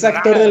tan... Es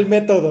actor del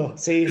método,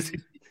 sí.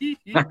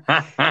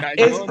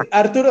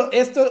 Arturo,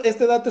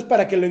 este dato es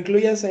para que lo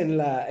incluyas en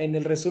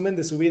el resumen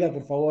de su vida,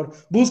 por favor.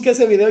 Busca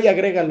ese video y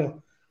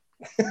agrégalo.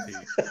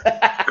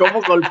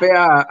 ¿Cómo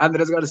golpea a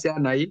Andrés García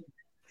ahí?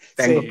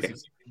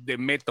 De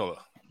método.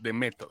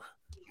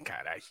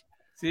 Caray.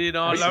 Sí,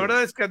 no, la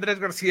verdad es que Andrés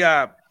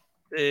García,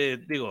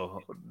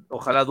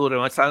 ojalá dure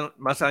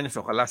más años,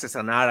 ojalá se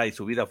sanara y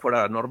su vida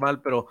fuera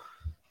normal,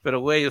 pero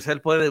güey, o sea,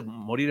 él puede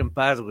morir en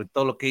paz, güey.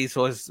 Todo lo que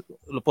hizo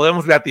lo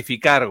podemos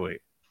beatificar,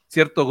 güey.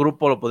 Cierto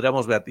grupo lo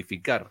podríamos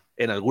beatificar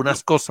en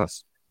algunas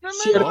cosas.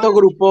 Cierto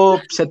grupo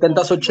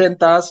 70s,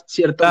 80s,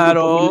 cierto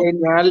grupo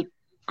millennial,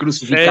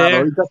 crucificado.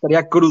 Ahorita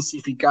estaría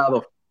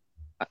crucificado,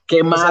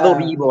 quemado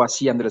vivo,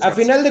 así Andrés García.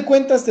 A final de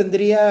cuentas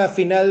tendría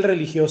final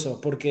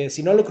religioso, porque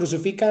si no lo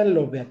crucifican,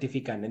 lo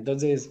beatifican.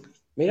 Entonces,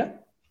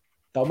 mira,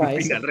 toma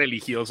eso. Final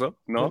religioso,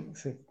 ¿no?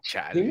 Sí.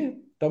 Chale.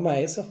 Toma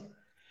eso.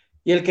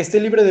 Y el que esté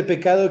libre de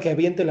pecado, que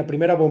aviente la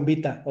primera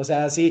bombita. O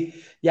sea, así,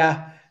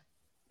 ya...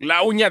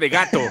 La uña de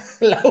gato.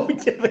 La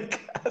uña de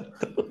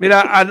gato.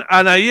 Mira,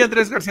 Anaí y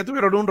Andrés García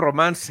tuvieron un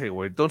romance,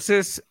 güey.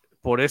 Entonces,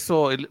 por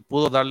eso él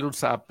pudo darle un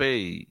zape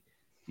y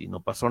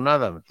no pasó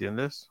nada, ¿me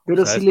entiendes?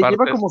 Pero si le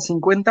lleva como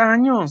 50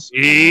 años.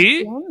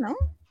 ¿Y? ¿No?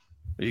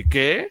 ¿Y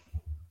qué?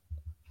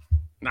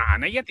 No,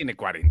 Ana ya tiene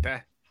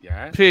 40.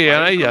 ¿Ya? Sí,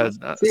 Anaí ya.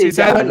 Sí, se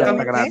ya está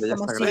grande, ya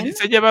está grande.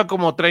 Se lleva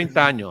como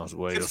 30 años,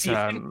 güey. O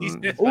sea.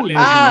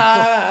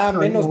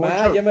 Menos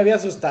mal, ya me había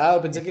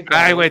asustado. Pensé que.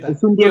 Ay, güey.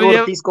 Es un Diego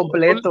Ortiz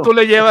completo. Tú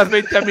le llevas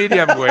 20 a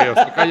Miriam, güey. O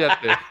sea,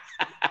 cállate.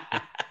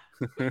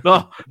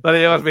 No le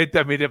llevas 20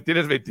 a Miriam.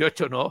 Tienes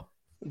 28, ¿no?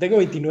 Tengo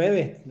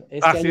 29.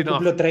 Año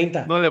cumplo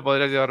 30. No le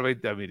podrías llevar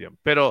 20 a Miriam.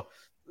 Pero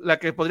la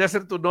que podría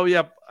ser tu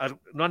novia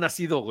no ha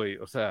nacido, güey.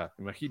 O sea,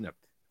 imagínate.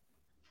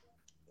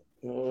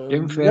 Qué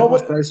enfermo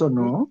está eso,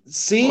 ¿no?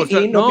 Sí, o sea,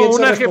 y no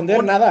pienso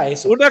responder nada a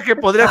eso. Una que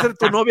podría ser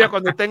tu novia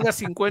cuando tenga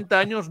 50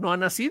 años no ha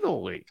nacido,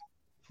 güey.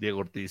 Diego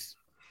Ortiz.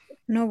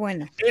 No,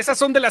 bueno. Esas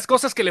son de las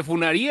cosas que le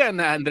funarían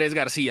a Andrés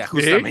García,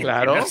 justamente.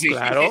 Sí,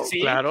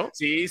 claro.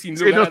 Sí, sin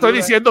duda. Sí, no estoy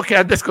diciendo que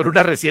andes con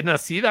una recién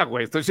nacida,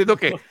 güey. Estoy diciendo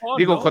que,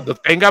 cuando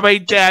tenga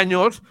 20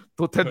 años,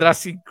 tú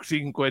tendrás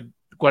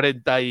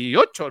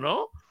 48,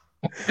 ¿no?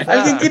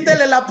 Alguien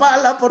quítele la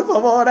pala, por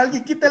favor,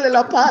 alguien quítele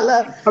la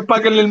pala.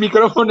 Apáguenle el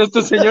micrófono,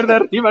 este señor de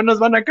arriba nos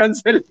van a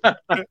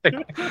cancelar.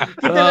 Quítele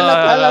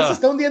la pala, se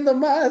está hundiendo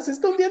más,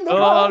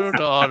 No.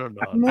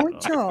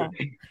 Mucho.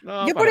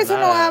 No, yo por eso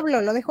no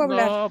hablo, lo dejo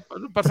hablar.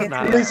 No pasa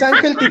nada. Luis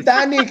Ángel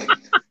Titanic.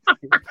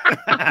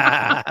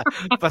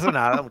 No pasa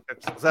nada,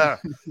 muchachos.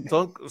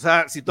 O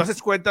sea, si tú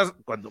haces cuentas,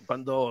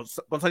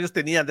 ¿cuántos años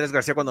tenía Andrés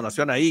García cuando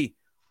nació ahí?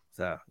 O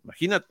sea,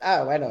 imagínate.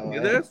 Bueno.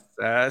 ¿Entiendes?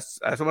 A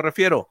eso me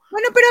refiero.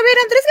 Bueno, pero a ver,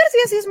 ¿Andrés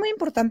García sí es muy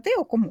importante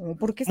o cómo?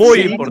 Porque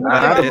muy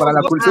importante. Para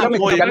la cultura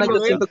mexicana yo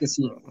siento que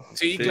sí.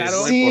 Sí,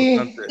 claro. Sí,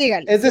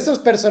 es de esos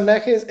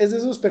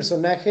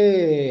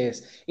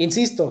personajes,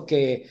 insisto,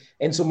 que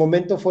en su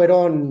momento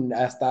fueron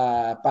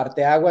hasta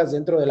parteaguas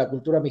dentro de la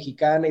cultura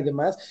mexicana y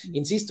demás.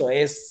 Insisto,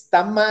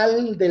 está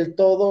mal del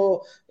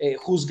todo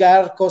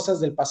juzgar cosas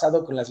del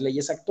pasado con las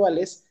leyes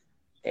actuales.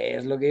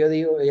 Es lo que yo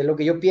digo, es lo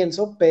que yo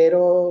pienso,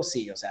 pero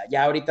sí, o sea,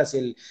 ya ahorita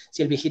si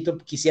el viejito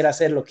quisiera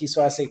hacer lo que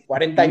hizo hace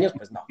 40 años,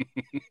 pues no.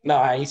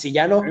 No, ahí sí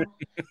ya no.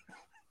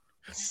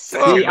 Sí,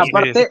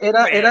 aparte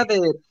era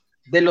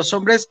de los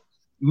hombres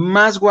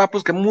más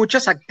guapos, que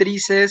muchas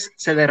actrices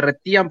se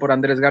derretían por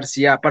Andrés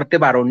García, aparte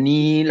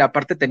varonil,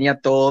 aparte tenía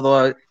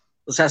todo.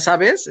 O sea,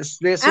 ¿sabes? Es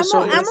de esos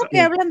hombres. Amo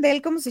que hablan de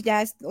él como si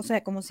ya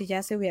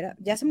se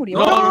murió.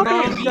 No,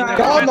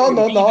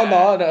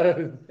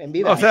 en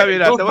vida. O sea,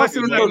 mira, te voy a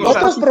decir una cosa.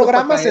 Otros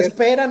programas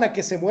esperan a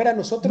que se muera,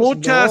 nosotros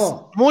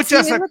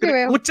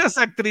muchas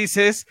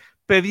actrices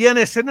pedían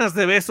escenas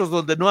de besos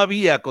donde no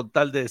había con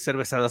tal de ser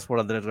besadas por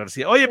Andrés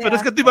García. Oye, pero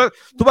es que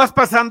tú vas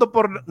pasando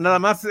por nada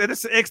más,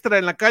 eres extra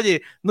en la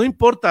calle, no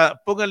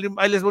importa, pónganle,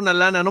 ahí les doy una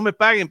lana, no me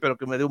paguen, pero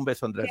que me dé un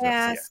beso Andrés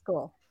García. Qué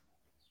asco.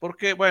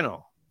 Porque,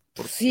 bueno,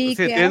 sí,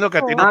 entiendo que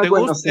a ti no te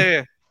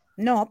guste. Sí.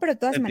 No, pero de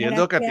todas maneras.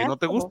 Entiendo que a ti no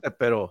te guste,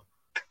 pero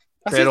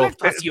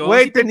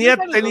güey, tenía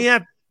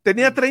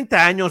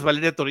 30 años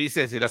Valeria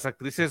Torices y las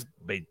actrices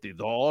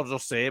 22, no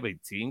sé,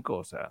 25,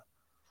 o sea,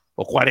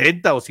 o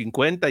 40 o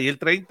 50 y él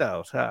 30,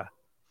 o sea.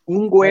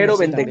 Un güero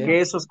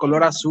vendequesos,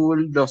 color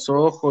azul, los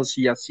ojos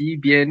y así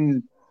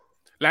bien.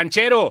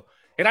 Lanchero,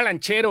 era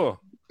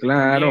lanchero.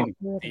 Claro.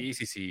 Bien.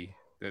 Sí.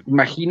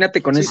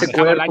 Imagínate con ese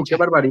cuerpo, qué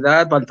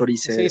barbaridad,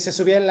 Valtorice. Sí, se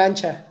subía en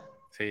lancha.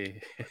 Sí.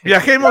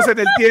 Viajemos en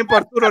el tiempo,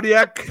 Arturo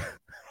Oriac.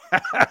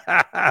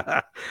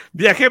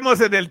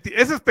 Viajemos en el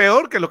tiempo. Eso es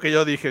peor que lo que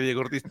yo dije,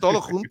 Diego Ortiz.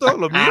 Todo junto,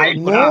 lo mismo. Ay,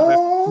 no.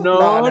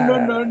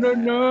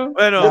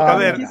 Bueno, a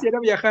ver. Quisiera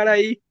viajar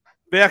ahí.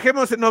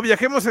 Viajemos en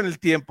el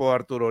tiempo,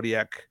 Arturo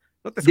Oriac.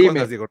 No te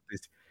escondas, Diego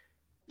Ortiz.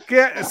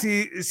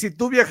 Si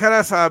tú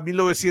viajaras a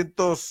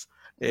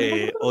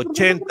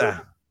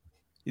 1980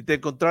 y te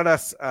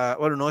encontraras,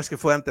 bueno, no, es que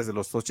fue antes de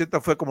los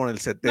 80, fue como en el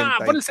 70. No,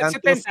 fue el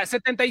 70,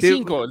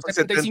 75. Sí,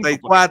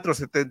 74,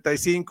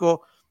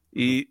 75,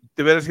 y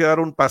te hubieras ido a dar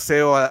un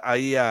paseo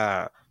ahí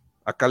a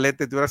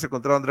Calete, te hubieras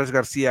encontrado a Andrés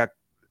García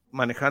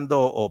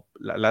manejando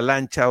la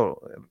lancha,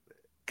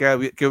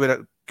 ¿qué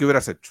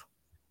hubieras hecho?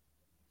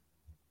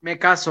 Me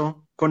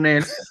caso con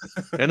él.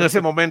 En ese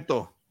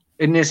momento.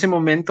 En ese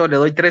momento le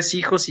doy 3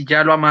 hijos y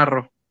ya lo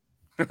amarro.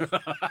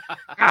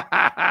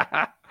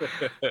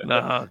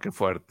 No, qué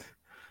fuerte.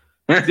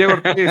 Diego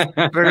Ortiz,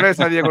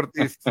 regresa Diego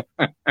Ortiz.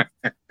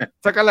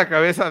 Saca la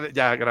cabeza.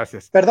 Ya,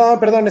 gracias.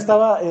 Perdón,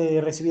 estaba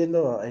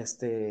recibiendo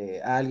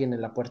a alguien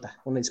en la puerta.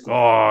 Una disculpa.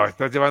 Oh,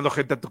 estás llevando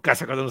gente a tu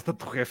casa cuando no está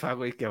tu jefa,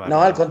 güey. Qué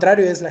no, al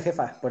contrario, es la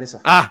jefa, por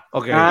eso.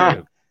 Ok.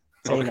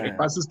 Sí, okay.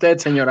 Pase usted,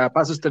 señora,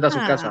 pase usted a su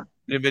casa.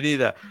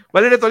 Bienvenida.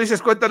 Valeria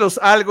Torices, cuéntanos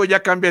algo,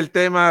 ya cambia el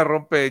tema,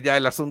 rompe ya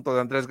el asunto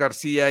de Andrés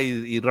García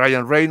y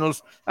Ryan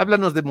Reynolds.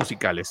 Háblanos de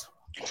musicales.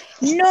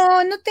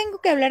 No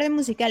tengo que hablar de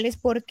musicales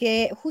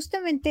porque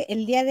justamente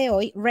el día de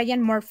hoy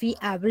Ryan Murphy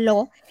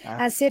habló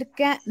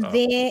acerca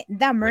de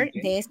Dahmer,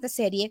 de esta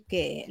serie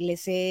que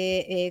les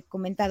he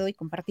comentado y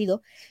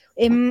compartido.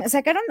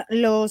 Sacaron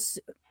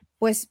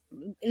pues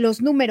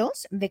los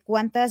números de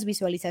cuántas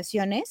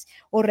visualizaciones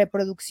o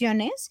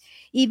reproducciones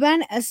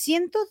iban a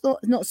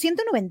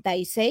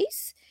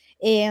 196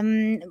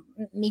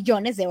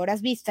 millones de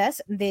horas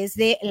vistas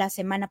desde la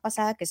semana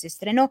pasada que se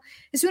estrenó.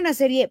 Es una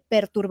serie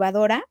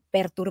perturbadora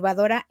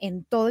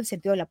en todo el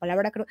sentido de la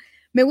palabra.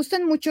 Me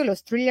gustan mucho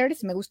los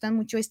thrillers, me gustan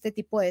mucho este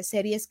tipo de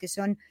series que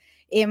son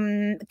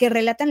que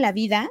relatan la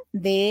vida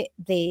de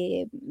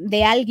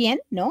alguien,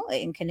 ¿no?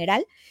 En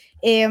general.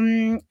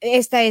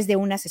 Esta es de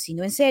un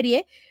asesino en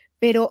serie,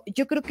 pero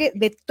yo creo que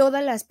de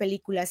todas las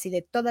películas y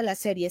de todas las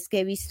series que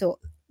he visto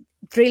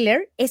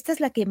thriller, esta es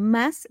la que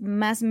más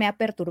me ha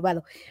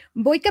perturbado.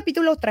 Voy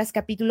capítulo tras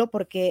capítulo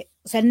porque,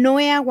 o sea,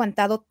 no he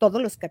aguantado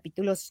todos los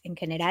capítulos en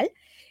general.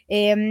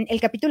 El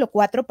capítulo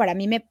 4 para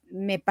mí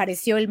me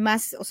pareció el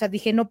más, o sea,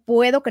 dije, no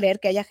puedo creer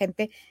que haya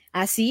gente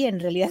así en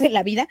realidad en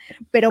la vida,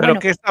 pero bueno.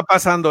 ¿Qué está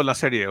pasando en la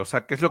serie? O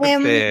sea, ¿qué es lo que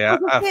te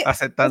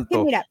hace tanto? Es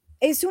que mira,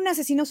 es un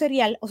asesino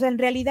serial, o sea, en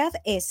realidad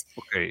es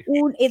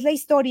la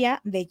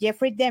historia de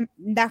Jeffrey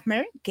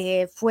Dahmer,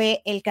 que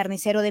fue el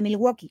carnicero de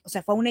Milwaukee, o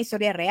sea, fue una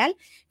historia real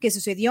que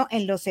sucedió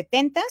en los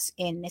 70s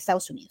en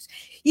Estados Unidos.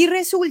 Y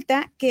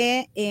resulta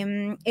que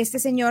este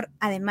señor,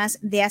 además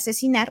de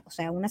asesinar, o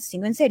sea, un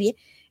asesino en serie,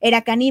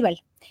 era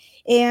caníbal.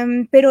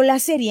 Pero la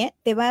serie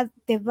te va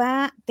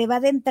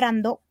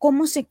adentrando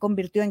cómo se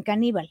convirtió en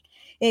caníbal,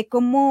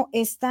 cómo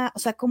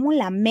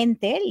la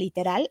mente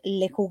literal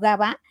le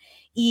jugaba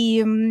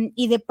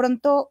y de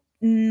pronto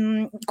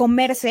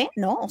comerse,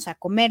 ¿no? O sea,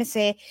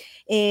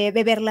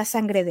 beber la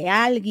sangre de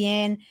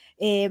alguien,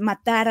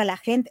 matar a la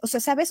gente, o sea,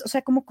 ¿sabes? O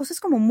sea, como cosas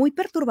como muy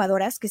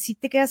perturbadoras que sí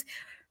te quedas,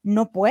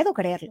 no puedo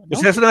creerlo, ¿no?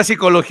 O sea, es una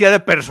psicología de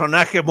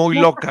personaje muy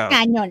loca.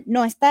 Cañón,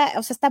 no, está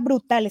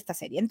brutal esta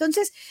serie.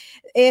 Entonces,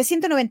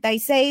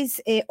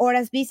 196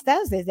 horas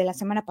vistas desde la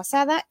semana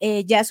pasada,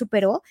 ya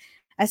superó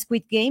a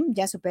Squid Game,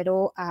 ya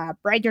superó a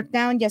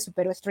Town, ya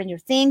superó a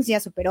Stranger Things, ya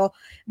superó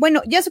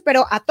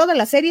a todas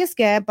las series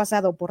que han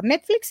pasado por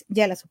Netflix,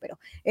 ya la superó.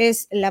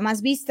 Es la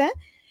más vista.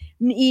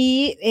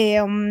 Y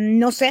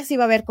no sé si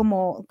va a haber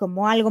como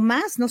algo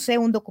más, no sé,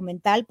 un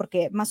documental,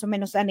 porque más o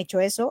menos han hecho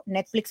eso.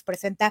 Netflix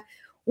presenta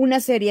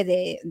una serie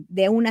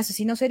de un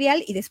asesino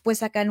serial y después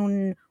sacan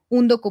un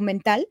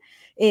documental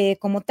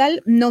como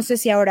tal. No sé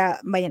si ahora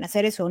vayan a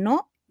hacer eso o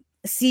no.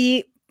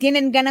 Si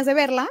tienen ganas de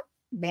verla,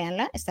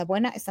 véanla, está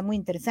buena, está muy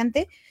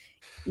interesante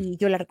y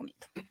yo la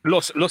recomiendo.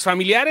 Los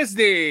familiares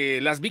de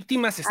las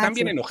víctimas están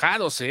bien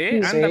enojados,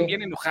 andan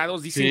bien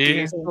enojados, dicen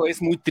que esto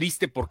es muy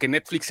triste porque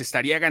Netflix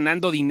estaría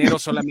ganando dinero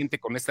solamente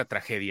con esta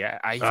tragedia.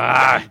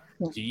 No,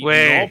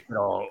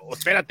 pero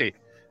espérate.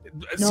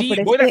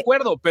 Voy de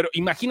acuerdo, pero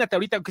imagínate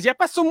ahorita, que ya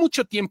pasó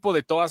mucho tiempo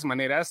de todas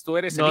maneras, tú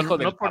eres el hijo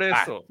del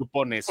papá,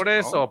 supones. Por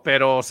eso,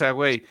 pero, o sea,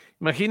 güey,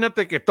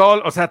 imagínate que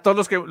todos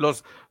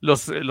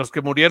los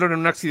que murieron en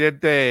un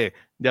accidente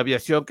de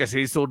aviación que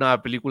se hizo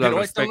una película pero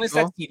al respecto. Pero esto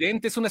no es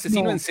accidente, es un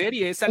asesino en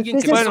serie, es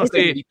alguien que... Bueno,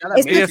 sí,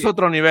 es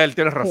otro nivel,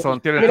 tienes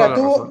razón. Mira,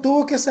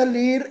 tuvo que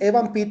salir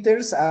Evan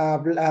Peters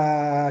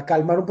a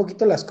calmar un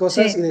poquito las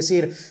cosas y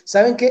decir,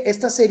 ¿saben qué?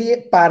 Esta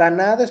serie para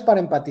nada es para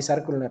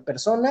empatizar con una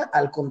persona,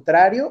 al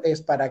contrario,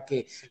 es para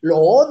que lo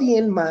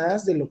odien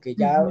más de lo que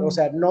ya, o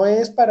sea, no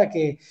es para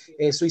que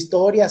su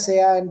historia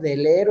sea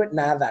del héroe,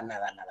 nada.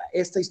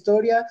 Esta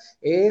historia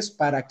es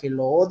para que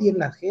lo odien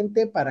la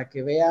gente, para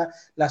que vea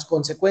las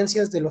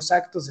consecuencias de los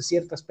actos de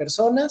ciertas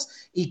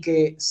personas y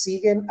que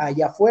siguen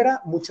allá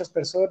afuera muchas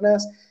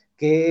personas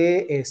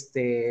que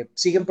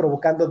siguen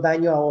provocando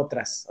daño a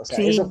otras. O sea,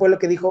 eso fue lo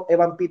que dijo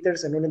Evan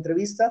Peters en una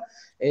entrevista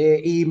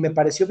y me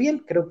pareció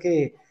bien. Creo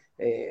que,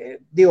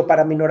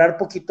 para minorar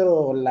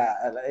poquito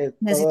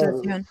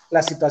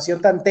la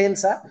situación tan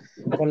tensa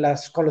con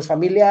los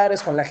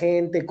familiares, con la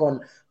gente,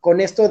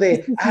 con esto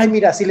de, ay,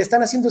 mira, si le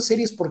están haciendo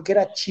series porque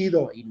era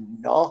chido, y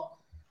no.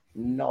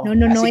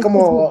 Así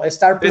como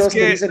Star Plus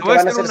que dicen que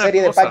van a hacer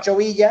serie de Pancho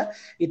Villa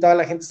y toda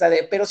la gente está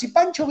de, pero si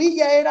Pancho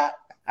Villa era...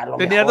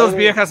 Tenía dos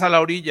viejas a la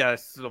orilla,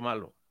 es lo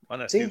malo. Van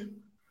a decir.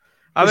 Sí.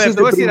 A ver,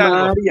 te voy a decir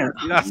algo.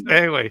 Ya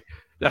sé, güey.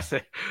 Ya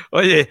sé.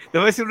 Oye, te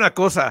voy a decir una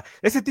cosa.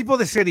 Ese tipo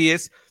de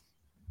series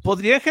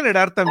podría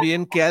generar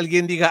también que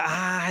alguien diga,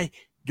 ay,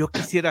 yo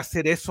quisiera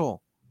hacer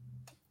eso.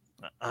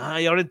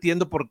 Ay, ahora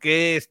entiendo por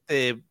qué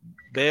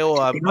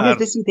veo a... No les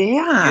des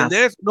ideas.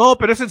 ¿Entiendes? No,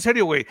 pero es en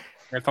serio, güey.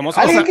 El famoso...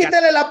 ¡Alguien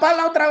quítale la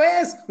pala otra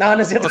vez! No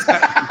es cierto. O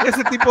sea,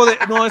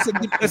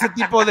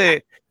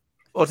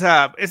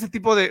 ese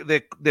tipo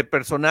de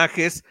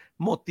personajes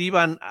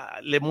motivan,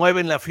 le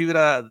mueven la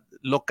fibra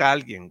loca a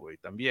alguien, güey,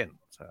 también.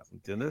 O sea,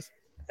 ¿entiendes?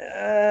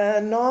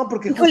 No,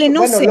 porque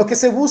lo que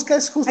se busca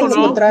es justo lo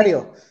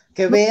contrario.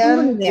 Que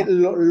vean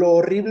lo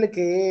horrible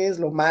que es,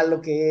 lo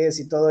malo que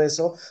es y todo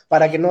eso,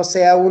 para que no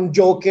sea un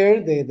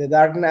Joker de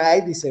Dark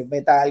Knight y se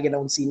meta a alguien a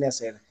un cine a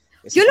hacer.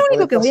 Yo lo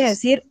único que voy a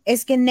decir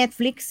es que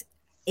Netflix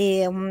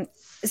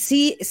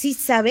sí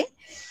sabe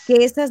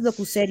que estas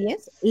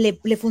docuseries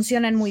le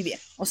funcionan muy bien.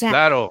 O sea,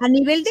 Claro. a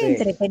nivel de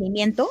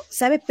entretenimiento,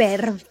 sabe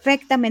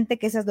perfectamente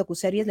que esas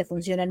docuseries le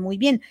funcionan muy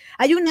bien.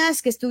 Hay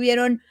unas que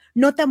estuvieron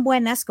no tan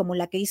buenas como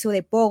la que hizo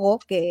de Pogo,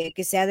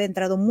 que se ha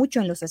adentrado mucho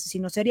en los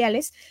asesinos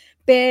seriales,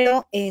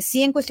 pero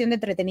sí en cuestión de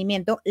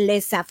entretenimiento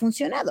les ha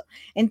funcionado.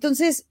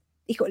 Entonces,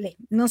 híjole,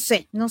 no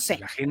sé. A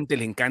la gente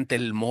le encanta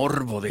el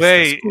morbo de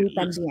Güey,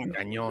 estas Sí, también.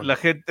 cañón. La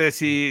gente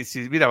sí,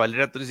 mira,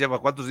 Valeria Torices lleva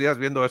 ¿cuántos días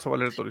viendo eso,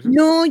 Valeria Torices?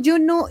 No, yo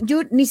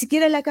ni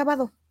siquiera la he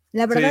acabado.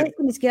 La verdad Sí. es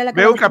que ni siquiera la he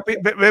Ve acabado.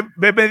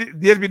 ve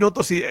 10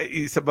 minutos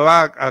y se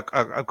va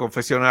a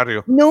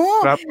confesionario. No,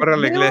 Para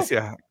la veo,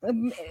 iglesia. todo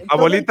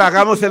Abuelita, el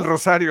hagamos el capítulo.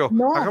 rosario.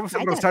 No, Hagamos el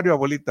cállate. rosario,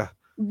 abuelita.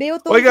 Veo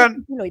todo Oigan. el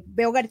capítulo y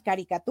veo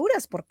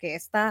caricaturas porque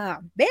está.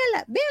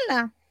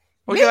 Véala.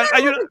 Oigan,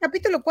 hay una. El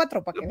capítulo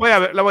 4 para que Voy a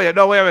ver,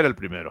 voy a ver el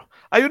primero.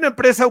 Hay una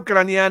empresa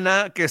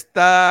ucraniana que se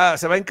va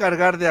a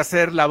encargar de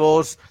hacer la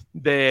voz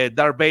de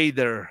Darth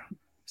Vader.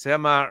 Se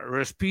llama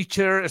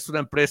Respeecher, es una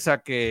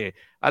empresa que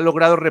ha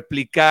logrado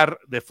replicar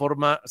de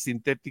forma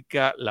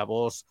sintética la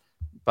voz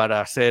para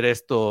hacer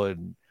esto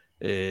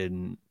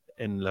en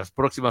las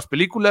próximas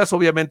películas,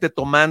 obviamente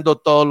tomando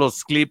todos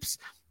los clips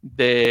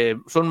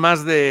son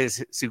más de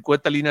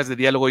 50 líneas de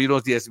diálogo y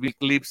unos 10,000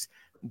 clips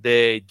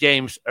de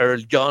James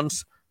Earl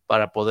Jones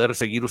para poder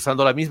seguir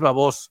usando la misma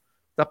voz.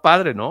 Está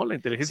padre, ¿no? La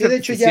inteligencia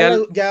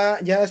artificial. Ya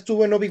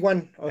estuvo en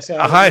Obi-Wan. O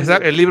sea, ajá,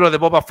 exacto, el libro de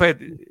Boba Fett,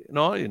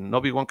 ¿no? Y en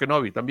Obi-Wan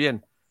Kenobi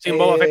también. Sí, en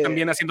Boba Fett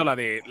también haciendo la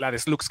de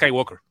Luke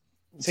Skywalker.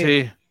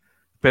 Sí.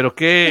 Pero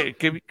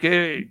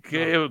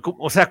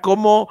o sea,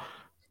 ¿cómo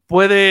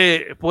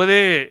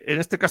puede, en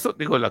este caso,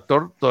 digo, el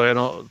actor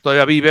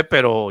todavía vive,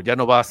 pero ya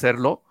no va a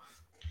hacerlo,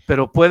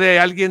 pero puede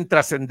alguien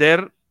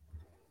trascender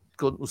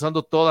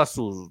usando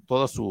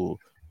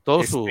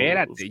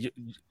Espérate,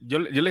 yo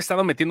le he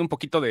estado metiendo un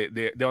poquito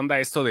de onda a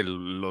esto de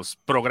los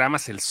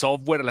programas, el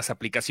software, las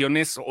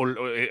aplicaciones, o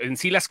en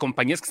sí las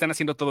compañías que están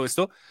haciendo todo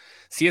esto.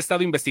 Sí he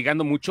estado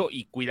investigando mucho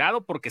y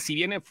cuidado porque sí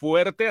viene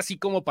fuerte, así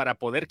como para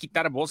poder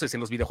quitar voces. En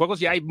los videojuegos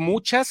ya hay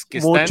muchas que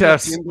están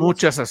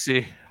muchas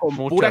así. Con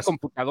pura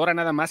computadora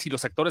nada más y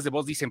los actores de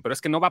voz dicen, pero es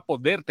que no va a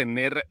poder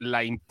tener el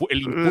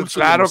impulso.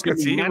 Claro que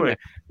sí, güey.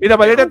 Mira,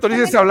 Valeria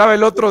Torices hablaba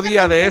el otro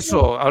día de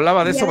eso,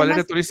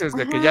 Valeria Torices,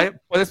 de que ya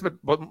puedes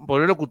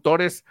poner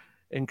locutores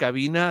en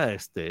cabina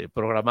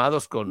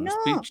programados con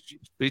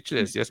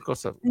speechless y es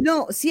cosas.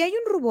 No, si hay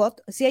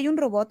un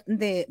robot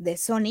de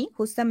Sony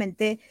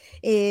justamente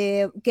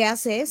que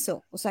hace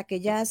eso, o sea, que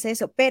ya hace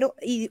eso, pero,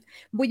 y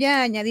voy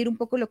a añadir un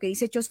poco lo que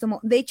dice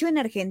Chóstomo, de hecho en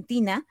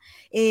Argentina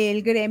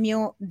el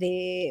gremio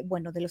de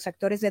los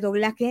actores de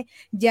doblaje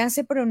ya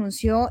se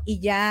pronunció y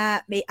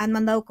ya han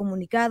mandado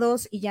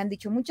comunicados y ya han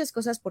dicho muchas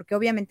cosas porque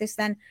obviamente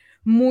están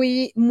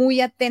muy,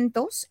 muy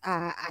atentos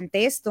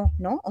ante esto,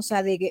 ¿no? O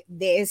sea,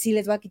 de si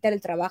les va a quitar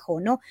el trabajo o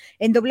no.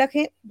 En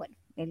doblaje, bueno,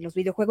 en los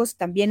videojuegos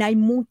también hay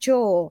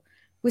mucho,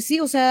 pues sí,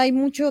 o sea, hay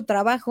mucho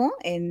trabajo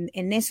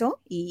en eso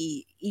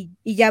y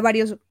ya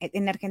varios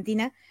en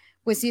Argentina,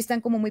 pues sí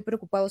están como muy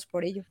preocupados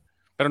por ello.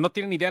 Pero no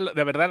tienen idea,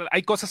 de verdad,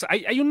 hay cosas,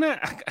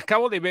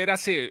 acabo de ver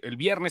el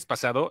viernes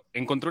pasado,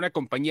 encontré una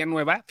compañía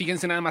nueva,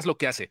 fíjense nada más lo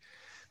que hace.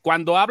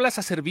 Cuando hablas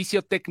a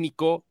servicio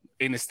técnico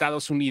en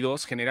Estados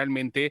Unidos,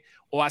 generalmente,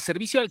 o a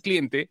servicio al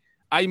cliente,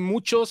 hay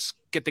muchos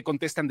que te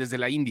contestan desde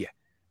la India.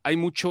 Hay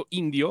mucho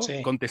indio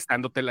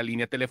contestándote la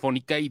línea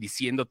telefónica y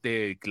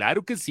diciéndote,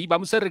 claro que sí,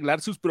 vamos a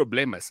arreglar sus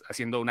problemas,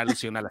 haciendo una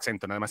alusión al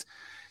acento nada más.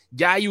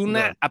 Ya hay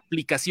una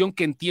aplicación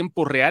que en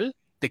tiempo real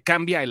te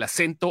cambia el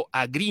acento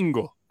a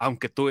gringo,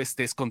 aunque tú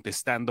estés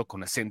contestando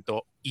con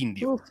acento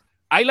indio.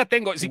 Ahí la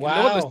tengo. Sí,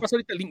 luego les paso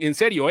ahorita el link, en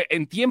serio,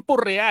 en tiempo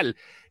real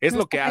es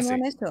lo que hace.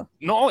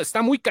 No,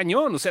 está muy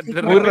cañón. O sea, sí,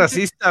 muy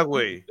racista,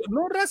 güey.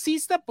 No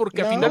racista,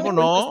 porque al final.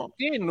 ¿No?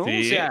 ¿Qué, no?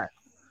 Sí.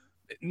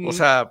 O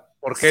sea,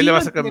 ¿por qué le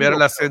vas a cambiar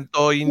el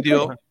acento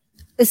indio?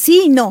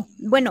 Sí, no.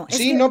 Bueno.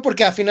 Sí, no,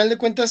 porque a final de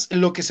cuentas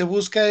lo que se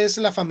busca es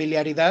la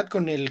familiaridad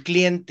con el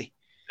cliente.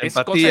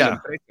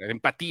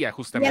 Empatía,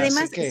 justamente. Y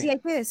además,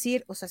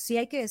 sí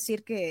hay que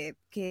decir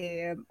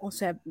que, o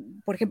sea,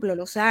 por ejemplo,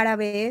 los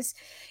árabes,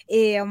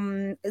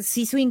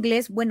 sí su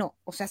inglés, bueno,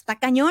 o sea, está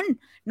cañón.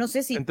 No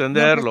sé si.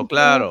 Entenderlo,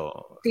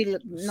 claro.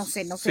 No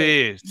sé.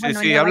 Sí, bueno,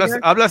 sí.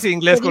 Hablas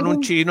inglés con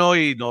un chino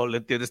y no le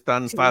entiendes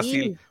tan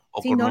fácil.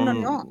 O con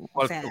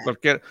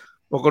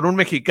o con un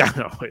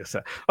mexicano. O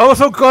sea,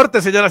 vamos a un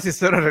corte, señoras y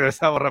señores,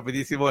 regresamos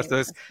rapidísimo. Esto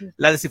es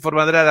La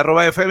Desinformadera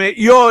de @FM.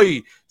 Y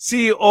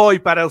hoy,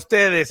 para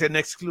ustedes, en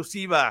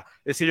exclusiva,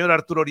 el señor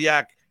Arturo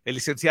Oriac, el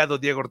licenciado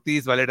Diego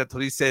Ortiz, Valeria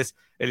Torices,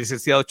 el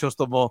licenciado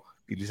Chóstomo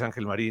y Luis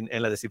Ángel Marín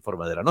en La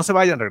Desinformadera. No se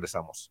vayan,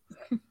 regresamos.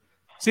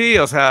 Sí,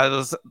 o sea,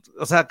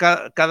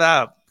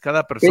 cada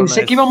persona.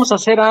 Pensé que íbamos a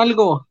hacer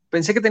algo.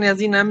 Pensé que tenías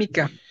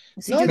dinámica.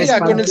 Sí, no, mira,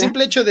 con el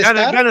simple hecho de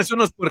estar. Ganas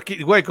unos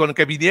güey, con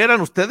que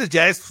vinieran ustedes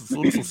ya es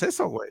un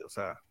suceso, güey, o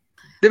sea.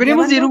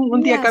 Deberíamos ir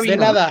un día a cabina. De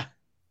nada.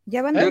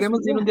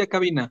 Deberíamos ir un día a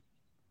cabina.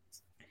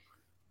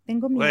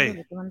 Tengo miedo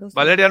de que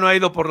Valeria no ha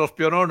ido por los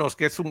piononos,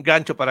 que es un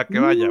gancho para que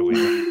vaya, güey.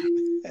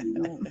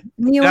 No.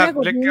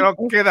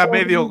 Queda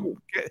medio.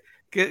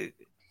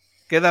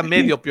 queda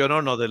medio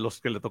pionono de los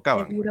que le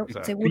tocaban. Seguro, O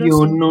sea, seguro.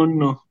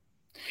 Pionono.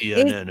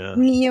 pionono.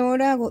 Mi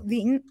hora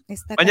Godín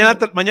está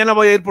Mañana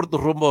voy a ir por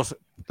tus rumbos,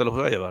 te los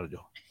voy a llevar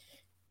yo.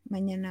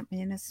 Mañana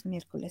es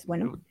miércoles.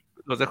 Bueno.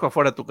 Los dejo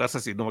afuera de tu casa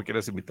si no me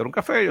quieres invitar a un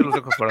café, yo los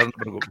dejo afuera, no te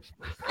preocupes.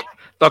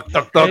 Toc,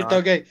 toc, toc.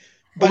 Okay.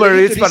 Uber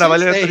Eats para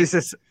Valeria, Valeria, tú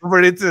dices,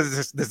 Uber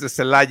Eats desde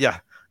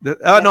Celaya.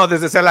 No,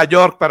 desde Celaya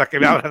York, para que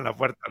me abran la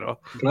puerta, ¿no?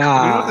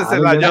 Claro, Desde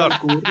Celaya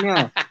York.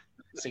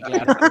 Sí,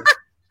 claro.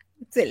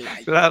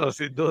 Claro,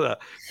 sin duda.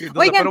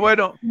 Oigan, pero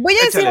bueno. Voy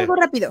a decir échale. algo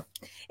rápido.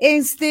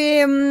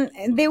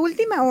 De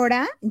última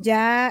hora,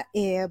 ya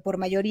por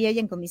mayoría y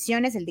en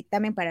comisiones, el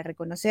dictamen para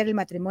reconocer el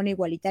matrimonio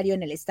igualitario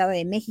en el Estado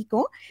de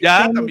México.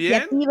 ¿Ya la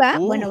también? iniciativa,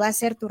 bueno, va a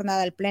ser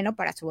turnada al Pleno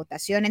para su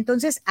votación.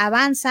 Entonces,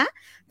 avanza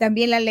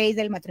también la ley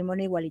del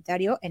matrimonio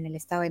igualitario en el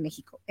Estado de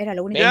México. Era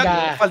lo único.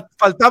 Ya,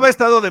 faltaba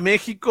Estado de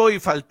México y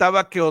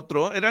faltaba ¿qué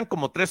otro? Eran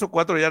como 3 o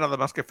 4 ya nada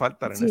más que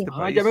faltan en este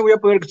país. Ya me voy a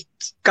poder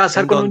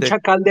casar ¿En con dónde? un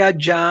chacal de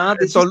allá,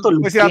 de esos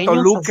Puedes ir a toluqueños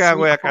Toluca, así,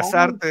 güey, a ¿no?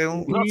 casarte.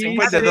 Un se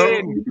vendedor,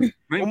 casen.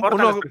 No importa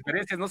uno- las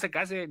preferencias, no se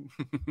casen.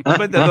 un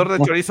vendedor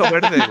de chorizo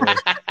verde, güey.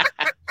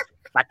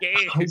 ¿Para qué?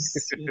 Ay,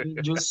 sí,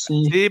 yo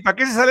sí. Sí, ¿para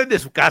qué se salen de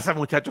su casa,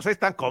 muchachos? Ahí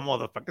están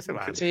cómodos, ¿para qué se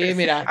van? Sí,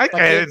 mira. Hay que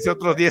quedarse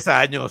otros 10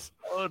 años.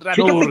 Fíjate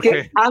que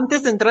Urge.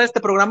 antes de entrar a este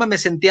programa me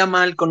sentía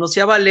mal. Conocí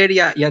a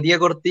Valeria y a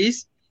Diego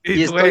Ortiz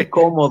y estoy güey,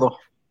 cómodo.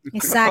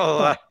 Exacto.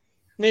 joda.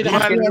 Mira,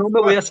 Porque no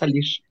me voy a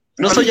salir.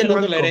 No Igual- soy el igual-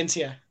 único. la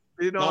herencia.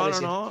 Sí, No,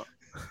 no.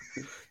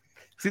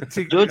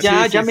 Sí, Yo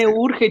ya, sí, ya sí, me sí.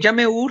 urge, ya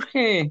me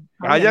urge.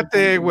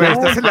 Cállate, güey, No.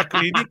 estás en la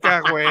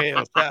clínica, güey.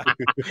 O sea,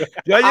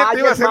 yo ayer te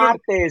iba a hacer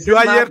martes, yo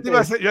es ayer te iba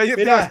a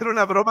martes. hacer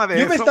una broma de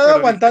Yo eso. me estaba pero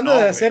aguantando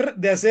dije,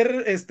 de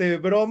hacer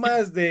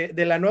bromas de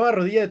la nueva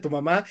rodilla de tu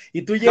mamá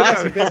y tú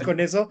llegas y empiezas con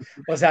eso.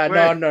 O sea,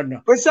 Güey.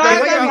 no. Pues Yo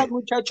háganlas, ayer-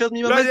 muchachos,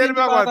 mi Yo mamá es ayer,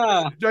 bien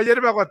llevada. yo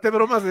ayer me aguanté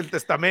bromas del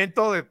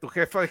testamento de tu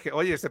jefa. Dije,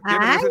 oye,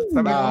 septiembre no es el Ay,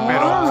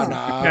 testamento,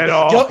 no.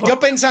 pero Yo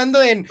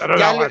pensando en Pero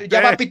ya, lo aguanté.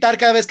 ya va a pitar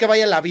cada vez que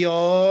vaya al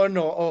avión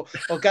o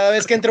cada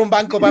vez que entre a un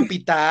banco va a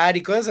pitar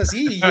y cosas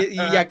así y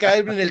acá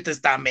en el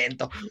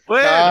testamento.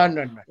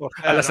 bueno, No. o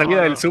sea, A la salida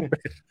no, del no. súper.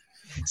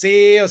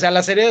 Sí, o sea,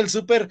 la serie del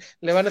súper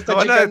le van a estar Lo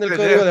van a checando el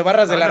detener, código de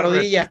barras de van la a ver.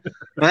 rodilla.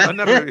 Van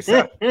a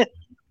revisar.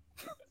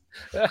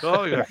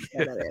 No,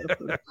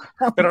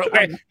 Pero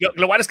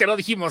lo bueno es que no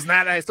dijimos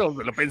nada, esto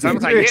lo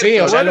pensamos Sí, ayer. Sí,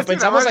 o sea, bueno, lo es que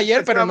pensamos la verdad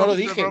ayer, pero no lo estábamos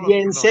dije. haciendo Y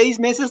en No. 6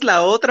 meses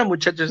la otra,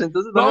 muchachos.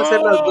 Entonces vamos a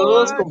hacer las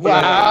dos. No,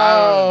 compadre.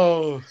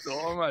 ¡Wow!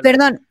 Tómala.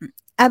 Perdón,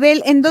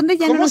 Abel, ¿en dónde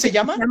ya ¿Cómo no nos se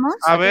llama? escuchamos?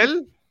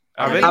 ¿Abel?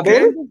 ¿Abel A qué?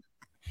 ver.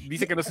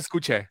 Dice que no se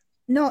escucha.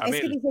 No, Abel.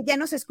 es que dice, ya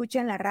nos escucha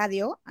en la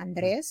radio,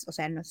 Andrés, o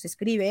sea, nos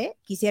escribe.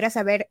 Quisiera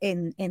saber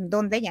en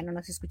dónde ya no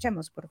nos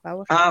escuchamos, por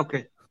favor. Ah, ok.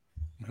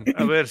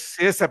 A ver,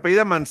 si es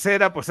apellida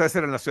Mancera, pues debe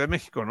ser en la Ciudad de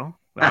México, ¿no?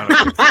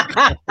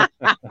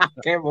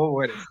 Qué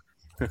bobo eres.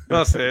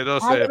 No sé, Ay,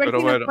 a ver pero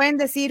si bueno. nos pueden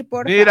decir,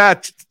 por Mira,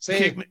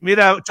 Sí.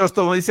 mira,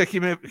 Chóstomo, dice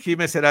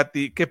Jime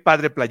Cerati, qué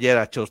padre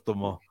playera,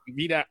 Chóstomo.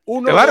 Mira,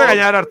 uno. Te va a dos,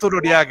 regañar Arturo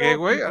Uriague,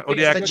 güey. Está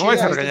Uriague, chida, no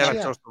vas a está regañar a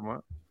chida.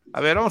 Chóstomo.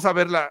 A ver, vamos a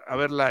verla, a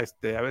ver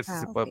si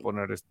se puede ok.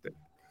 poner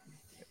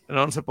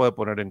No se puede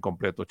poner en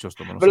completo,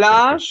 Chóstomo. No sé por qué.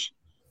 Flash,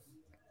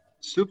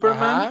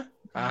 Superman,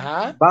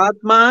 Ajá.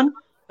 Batman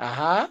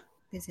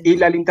y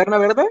la linterna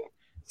verde.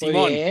 Muy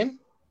Simón. bien.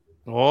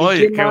 Oye,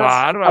 ¿Y quién qué más?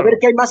 bárbaro. A ver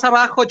qué hay más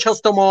abajo,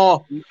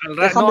 Chostomo. Al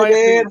Déjame no,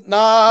 ver.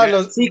 No,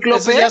 los Cíclope,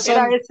 esos ya son-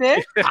 ¿era ese?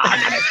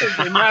 es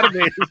de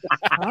Marvel.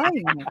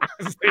 Ay, no.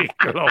 Sí,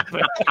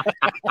 Clope.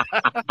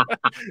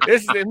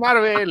 Es de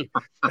Marvel.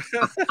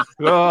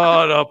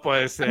 No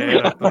puede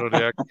ser, Arturo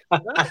Uriague.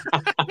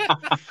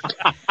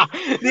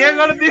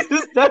 Diego Ortiz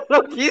está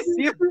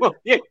loquísimo.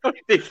 Diego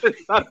Ortiz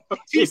está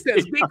loquísimo.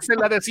 Chistes Mix en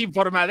la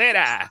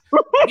desinformadera.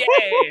 Bien.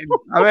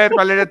 A ver,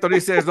 Valeria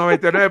Torices,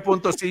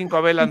 99.5,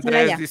 Abel En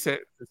Andrés, Celaya.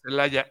 dice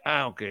Celaya.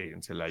 Ah, ok,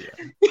 en Celaya.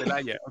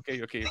 Celaya,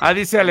 ok. Ah,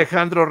 dice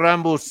Alejandro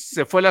Rambus,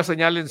 se fue la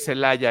señal en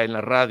Celaya, en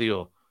la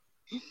radio.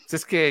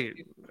 Es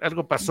que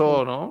algo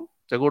pasó, ¿no?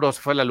 Seguro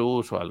se fue la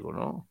luz o algo,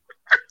 ¿no?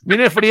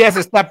 Mire, Frías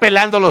está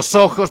pelando los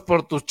ojos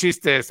por tus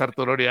chistes,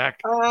 Arturo Uriac.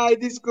 Ay,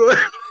 disculpa.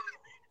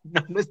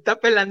 No está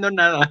pelando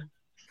nada.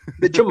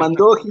 De hecho,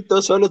 mandó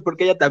ojitos solos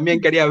porque ella también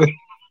quería ver.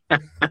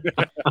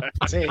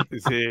 Sí.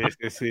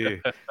 Sí.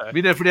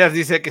 Mire, Frías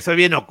dice que soy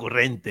bien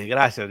ocurrente.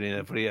 Gracias,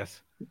 Mire,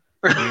 Frías.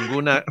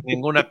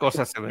 Ninguna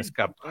cosa se me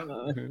escapa.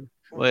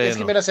 Es Bueno.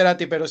 Jimena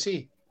Cerati, pero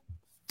sí.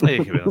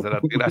 Jimena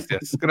Cerati,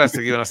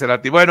 gracias, Jimena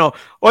Cerati. Bueno,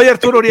 oye,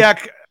 Arturo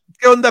Uriac,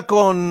 ¿qué onda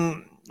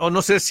o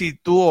no sé si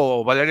tú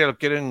o Valeria lo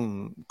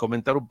quieren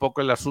comentar un poco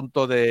el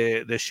asunto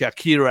de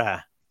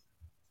Shakira?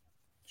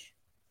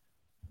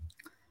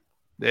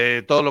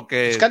 De todo lo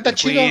que... Pues canta el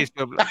chido.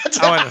 juicio,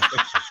 bueno.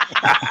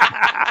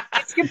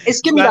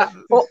 Es que mira,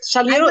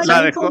 salió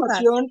la dejó.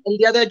 información el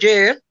día de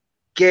ayer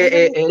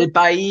que el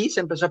país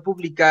empezó a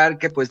publicar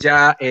que pues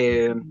ya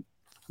le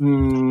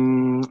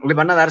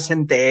van a dar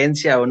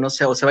sentencia o no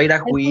sé, o se va a ir a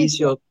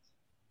juicio,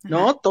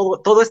 ¿no?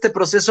 Todo este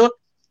proceso,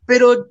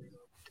 pero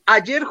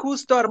ayer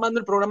justo armando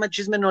el programa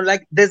Chisme No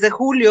Like, desde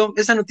julio,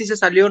 esa noticia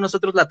salió,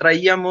 nosotros la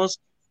traíamos,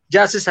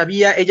 ya se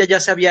sabía, ella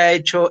ya se había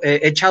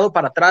echado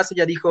para atrás,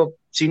 ella dijo,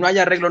 si no hay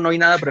arreglo, no hay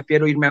nada,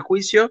 prefiero irme a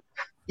juicio,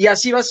 y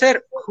así va a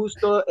ser,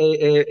 justo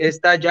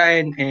está ya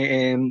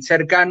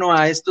cercano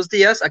a estos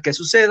días, a que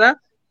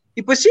suceda,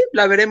 y pues sí,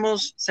 la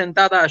veremos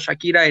sentada a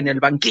Shakira en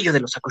el banquillo de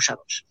los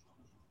acusados.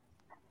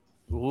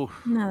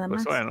 Nada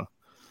pues más.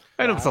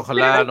 bueno, pues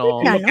ojalá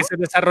no. En lo que se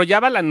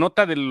desarrollaba la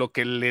nota de lo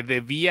que le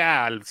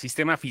debía al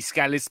sistema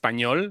fiscal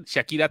español,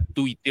 Shakira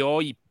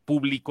tuiteó y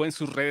publicó en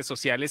sus redes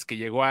sociales que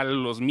llegó a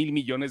los 1,000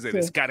 millones de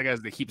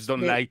descargas de Hips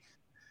Don't Lie.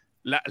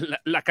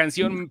 La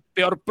canción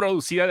peor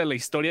producida de la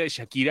historia de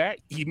Shakira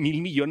y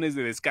 1,000 millones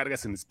de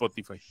descargas en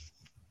Spotify.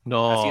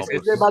 No, así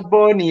es de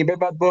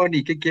Bad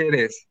Bunny, ¿qué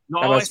quieres?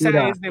 No,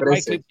 esa es de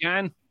Wyclef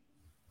Jean.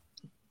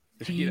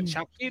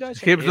 Shakira.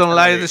 Hips Don't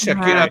Lie de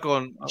Shakira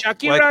con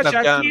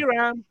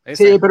Shakira.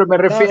 Sí, pero me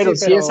refiero, No,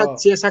 sí, pero...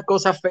 si esa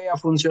cosa fea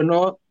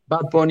funcionó,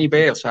 Bad Bunny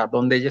ve, o sea,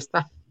 donde ella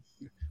está.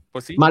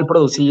 Pues sí. Mal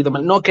producido,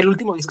 no, que el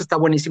último disco está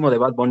buenísimo de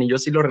Bad Bunny, yo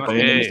sí lo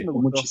recomiendo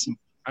muchísimo.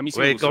 A mí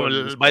sí me gustó.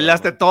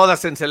 Bailaste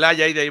todas en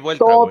Celaya y de ahí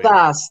vuelta.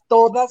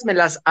 Todas me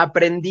las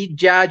aprendí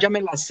ya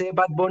me las sé,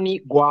 Bad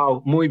Bunny,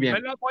 wow, muy bien.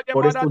 Me las voy a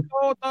llamar a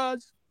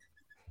todas.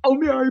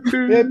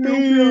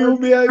 Un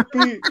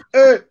VIP.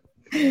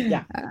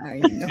 Ya. Ay,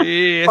 no.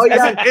 Sí,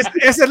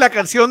 esa es la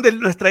canción de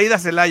nuestra ida a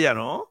Celaya,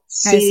 ¿no?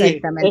 Sí,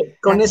 exactamente.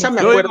 Con esa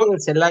me acuerdo de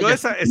Celaya.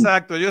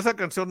 Yo esa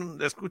canción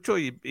la escucho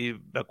y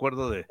me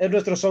acuerdo de... Es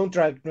nuestro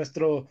soundtrack,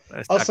 nuestro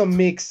awesome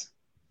mix.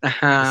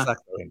 Ajá.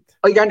 Exactamente.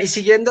 Oigan, y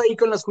siguiendo ahí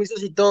con los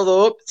juicios y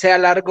todo, se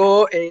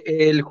alargó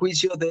el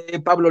juicio de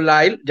Pablo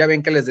Lyle. Ya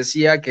ven que les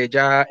decía que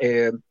ya,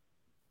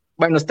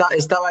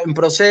 estaba en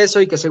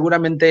proceso y que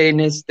seguramente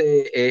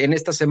en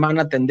esta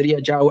semana tendría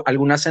ya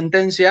alguna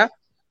sentencia.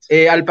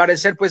 Al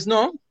parecer, pues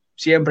no.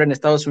 Siempre en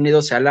Estados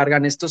Unidos se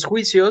alargan estos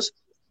juicios.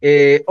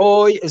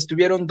 Hoy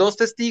estuvieron 2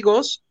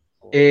 testigos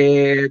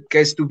que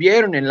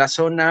estuvieron en la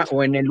zona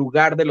o en el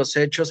lugar de los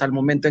hechos al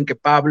momento en que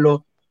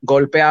Pablo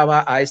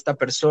golpeaba a esta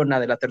persona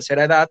de la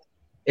tercera edad,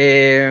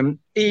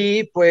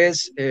 y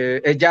pues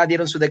ya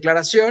dieron su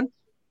declaración.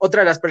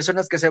 Otra de las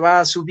personas que se va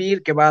a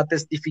subir, que va a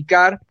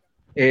testificar,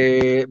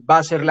 va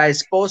a ser la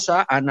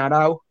esposa,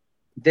 Ana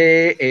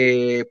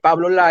de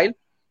Pablo Lyle,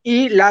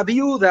 y la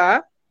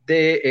viuda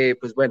de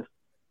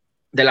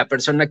la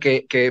persona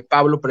que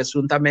Pablo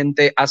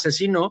presuntamente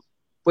asesinó,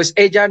 pues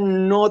ella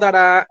no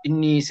dará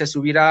ni se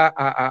subirá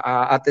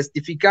a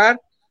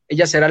testificar.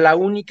 Ella será la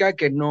única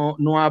que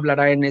no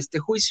hablará en este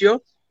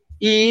juicio,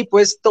 y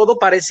pues todo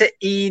parece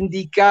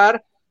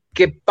indicar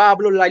que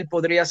Pablo Lyle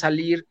podría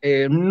salir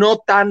no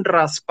tan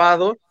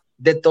raspado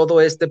de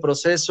todo este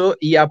proceso,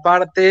 y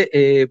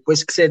aparte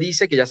pues se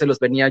dice, que ya se los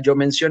venía yo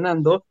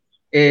mencionando,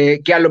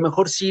 que a lo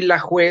mejor sí la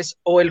juez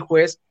o el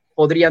juez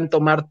podrían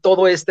tomar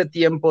todo este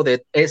tiempo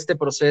de este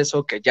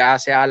proceso que ya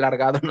se ha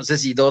alargado, no sé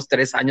si 2,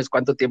 3 años,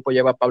 cuánto tiempo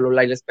lleva Pablo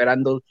Lyle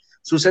esperando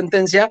su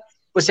sentencia,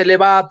 pues se le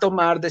va a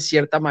tomar de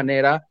cierta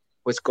manera,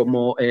 pues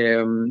como,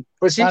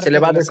 pues sí, se le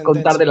va a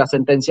descontar de la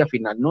sentencia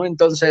final, ¿no?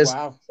 Entonces,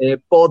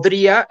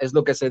 podría, es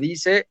lo que se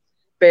dice,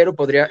 pero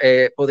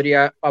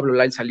podría Pablo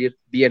Lyle salir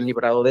bien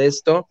librado de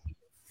esto.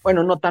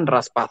 Bueno, no tan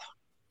raspado.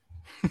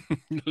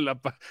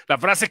 La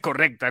frase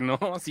correcta, ¿no?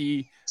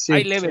 Sí,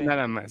 hay leve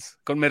nada más,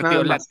 con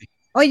mertiolate.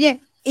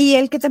 Oye, y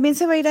el que también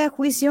se va a ir a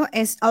juicio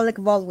es Alec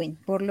Baldwin,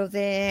 por lo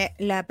de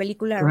la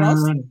película Ross.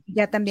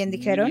 Ya también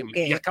dijeron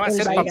que... Y acaba de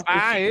ser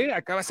papá,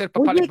 acaba de ser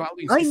papá Alec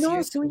Baldwin. Ay,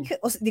 no, su hija,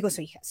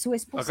 su hija, su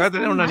esposa. ¿Acaba de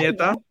tener una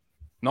nieta?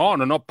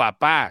 No,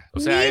 papá. O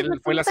sea, él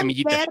fue la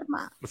semillita.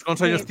 Enferma. Pues,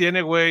 ¿cuántos años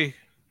tiene, güey?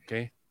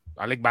 ¿Qué?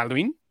 ¿Alec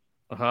Baldwin?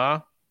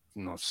 Ajá.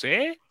 No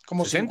sé.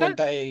 Como 60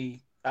 50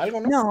 y algo,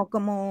 ¿no? No,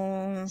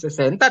 como...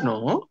 60,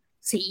 ¿no?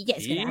 Sí, ya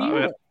es grande. A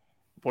ver,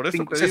 por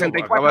eso te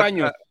 64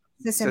 años.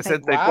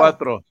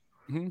 64.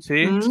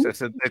 Sí,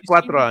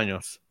 64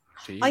 años.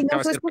 Sí, ay,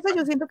 no, su esposa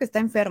yo siento que está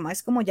enferma.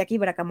 Es como Jackie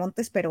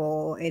Bracamontes,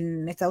 pero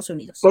en Estados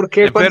Unidos. ¿Por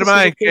qué?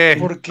 ¿Enferma en qué?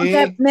 ¿Por qué? O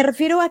sea, me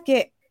refiero a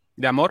que...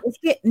 ¿De amor? Es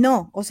que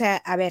no, o sea,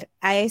 a ver,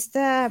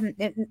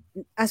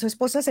 a su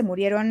esposa se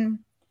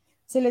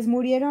les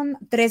murieron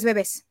 3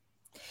 bebés.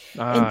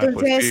 Entonces,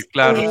 pues sí,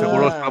 claro,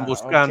 seguro están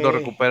buscando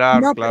recuperar.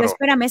 No, claro. pero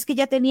espérame, es que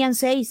ya tenían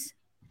 6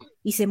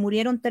 y se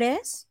murieron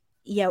 3,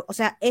 y, o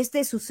sea, este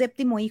es su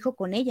 7º hijo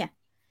con ella,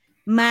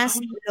 más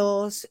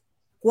los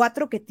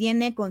 4 que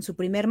tiene con su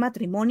primer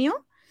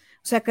matrimonio.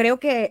 O sea, creo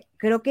que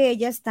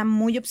ella está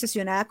muy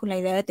obsesionada con la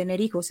idea de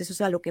tener hijos. Eso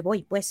es a lo que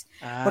voy, pues,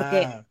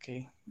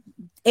 porque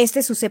este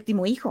es su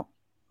 7º hijo.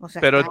 O sea,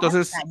 pero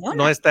entonces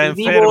no está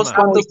enferma.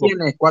 ¿Cuántos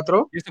tiene?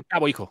 ¿4? Es su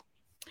 8º hijo.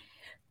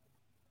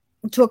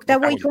 ¿Su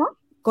 8º hijo?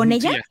 ¿Con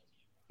ella?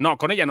 No,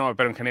 con ella no,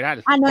 pero en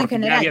general. No, en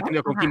general. Había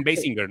tenido con Kim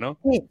Basinger, ¿no?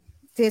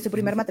 Sí, es su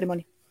primer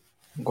matrimonio.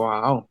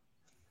 Wow.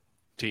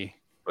 Sí.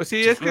 Pues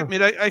sí, es que,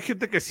 mira, hay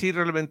gente que sí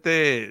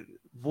realmente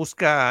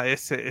busca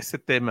ese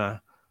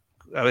tema,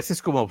 a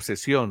veces como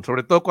obsesión,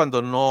 sobre todo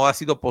cuando no ha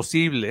sido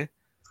posible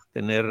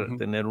tener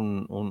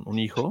un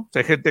hijo. O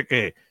sea, hay gente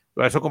que,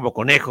 son como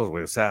conejos,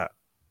 güey, o sea,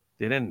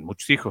 tienen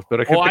muchos hijos,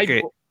 pero hay gente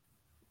que...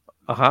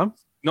 Ajá.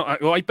 No,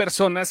 o hay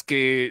personas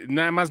que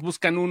nada más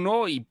buscan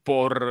uno y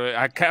por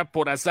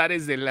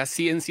azares de la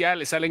ciencia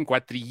le salen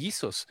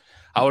cuatrillizos.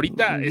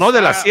 Ahorita no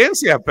de la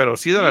ciencia, pero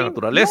sí de la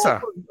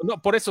naturaleza.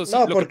 No, por eso sí.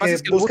 No, lo porque que pasa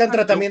es que buscan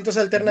tratamientos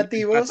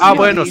alternativos.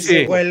 Bueno, y sí.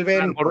 se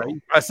vuelven.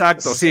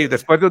 Exacto, sí.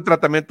 Después de un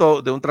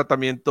tratamiento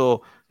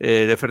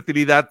de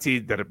fertilidad,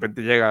 sí, de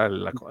repente llega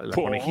la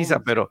conejiza,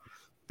 pero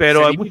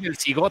hay el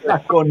cigoto.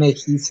 La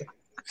conejiza.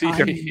 Sí.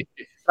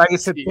 trae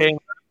ese tema,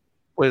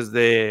 pues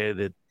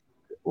de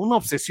una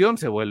obsesión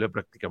se vuelve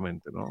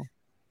prácticamente, ¿no?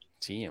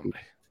 Sí, hombre.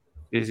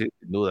 Sí, sin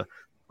duda.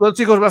 ¿Cuántos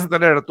hijos vas a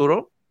tener,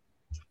 Arturo?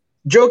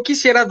 Yo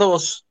quisiera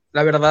 2,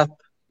 la verdad.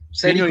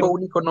 Ser Niño hijo y-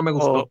 único no me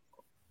gustó.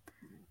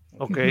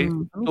 Ok.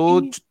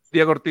 Tú,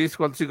 Diego Ortiz,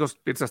 ¿cuántos hijos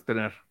piensas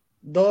tener?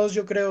 2,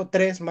 yo creo,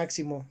 3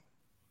 máximo.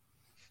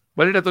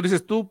 Valeria, tú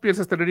dices, ¿tú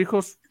piensas tener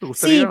hijos? ¿Te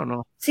gustaría o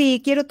no?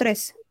 Sí, quiero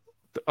 3.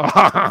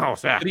 O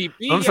sea,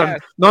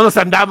 no nos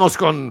andamos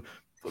con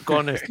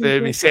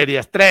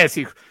miserias. 3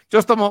 hijos.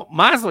 ¿Yo tomo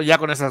más o ya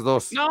con esas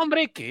 2? No,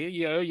 hombre, que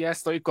yo ya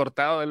estoy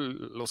cortado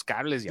los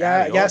cables.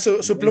 Ya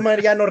su pluma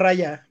ya no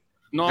raya.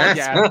 No,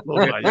 ya.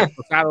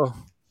 Cortado.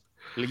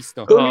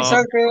 Listo. ¿Tú, Luis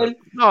Ángel?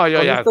 No, yo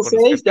con ya. estos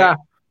 6 ya.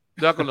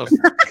 Ya con los que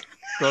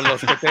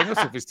tengo es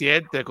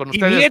suficiente. Con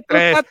ustedes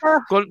 3.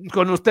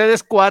 Con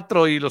ustedes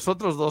 4 y los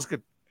otros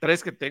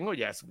 3 que tengo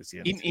ya es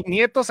suficiente. ¿Y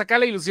nietos acá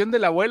la ilusión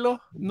del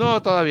abuelo?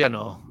 No, todavía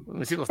no.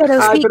 Mis hijos. Pero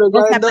sí, pero ya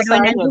o sea, en 2 pero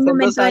en años, algún en 2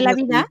 momento de la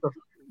años, vida listo.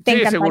 te Sí,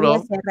 encantaría seguro.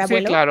 ser Sí,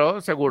 abuelo.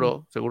 claro,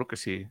 seguro que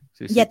sí.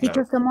 Sí, ¿Y a ti,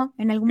 claro. Chostomo,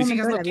 en algún Mis momento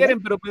hijas de no la quieren,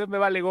 vida? pero pues me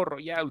vale gorro,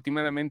 ya,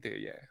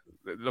 últimamente, ya.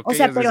 Lo que O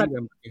sea, ellas pero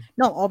decidan.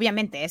 no,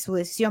 obviamente es su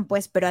decisión,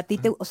 pues, pero a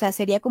ti o sea,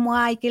 sería como,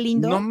 ay, qué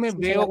lindo. No me ser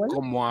veo abuelo.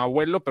 como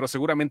abuelo, pero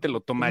seguramente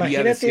lo tomaría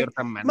Imagínate, de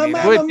cierta manera.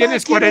 Mamá, Güey,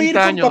 tienes quiero 40 ir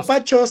con años.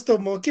 papá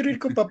Chóstomo. Quiero ir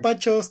con papá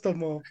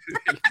Chóstomo.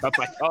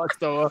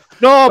 Papachosto.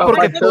 No,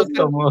 porque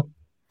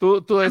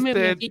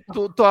Dame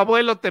tu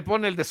abuelo te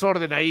pone el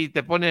desorden ahí,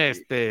 te pone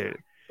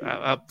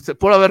se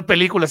puede ver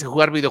películas y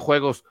jugar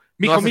videojuegos.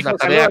 No haces la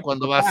tarea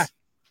cuando vas.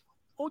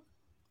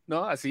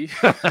 ¿No? Así.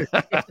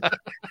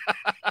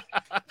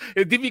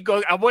 El típico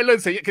abuelo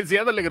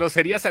enseñándole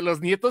groserías a los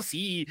nietos.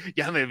 Sí,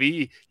 ya me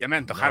vi, ya me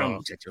antojaron,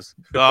 muchachos.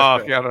 No,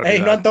 qué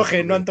Ey, no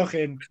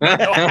antojen.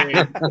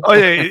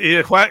 Oye, y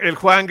el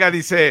Juanga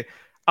dice,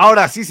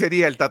 ahora sí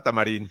sería el Tata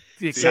Marín.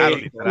 Sí, claro,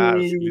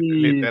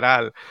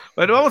 literal.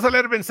 Bueno, vamos a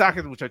leer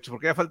mensajes, muchachos,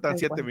 porque ya faltan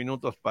 7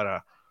 minutos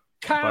para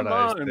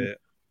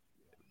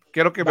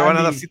Creo que me van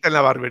a dar cita en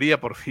la barbería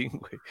por fin,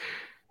 güey.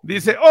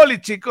 Dice,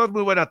 hola chicos,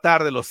 muy buena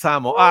tarde, los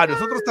amo.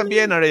 Nosotros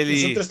también,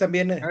 Areli. Nosotros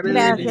también.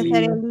 Gracias,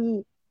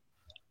 Arely.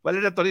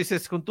 Valeria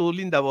Torices, con tu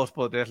linda voz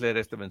podrías leer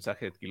este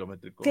mensaje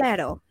kilométrico.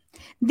 Claro.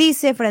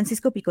 Dice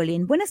Francisco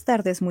Picolín, buenas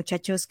tardes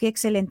muchachos, qué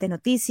excelente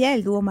noticia,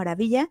 el dúo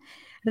Maravilla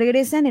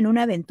regresan en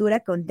una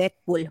aventura con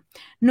Deadpool.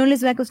 No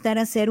les va a costar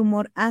hacer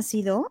humor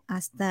ácido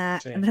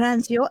hasta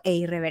rancio e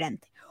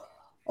irreverente.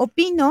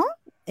 Opino,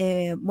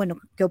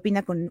 ¿qué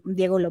opina con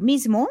Diego lo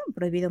mismo?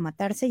 Prohibido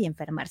matarse y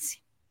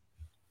enfermarse.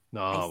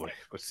 No, güey,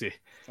 pues sí.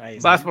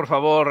 Vas, por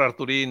favor,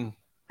 Arturín.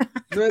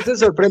 No es de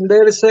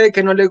sorprenderse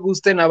que no le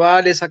guste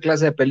Naval esa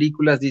clase de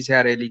películas, dice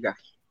Areliga.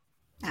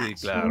 Sí,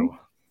 claro.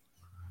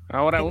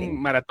 Ahora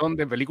un maratón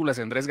de películas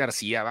de Andrés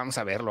García, vamos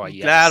a verlo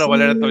ahí. Claro,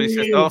 Valeria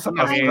Torices,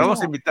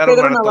 vamos a invitar a un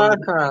maratón.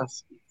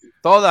 Navajas.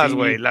 Todas,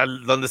 güey,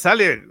 donde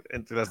sale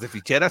entre las de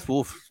ficheras,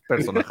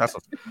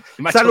 personajazos.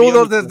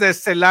 Saludos desde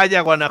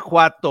Celaya,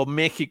 Guanajuato,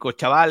 México,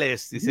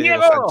 chavales, dice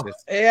Diego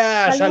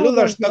Sánchez.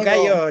 Saludos,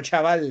 tocayo,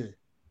 chaval.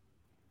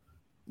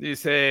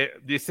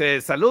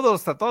 Dice,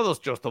 saludos a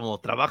todos,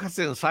 Chostomo. Trabajas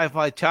en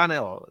Sci-Fi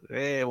Channel.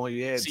 Muy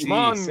bien.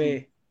 Simón.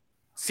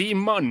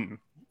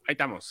 Simón. Ahí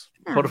estamos.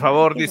 Por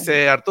favor,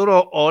 dice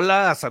Arturo,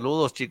 hola,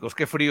 saludos, chicos.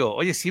 Qué frío.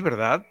 Oye, sí,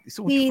 ¿verdad?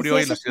 Hizo mucho frío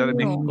hoy en la Ciudad de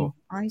México.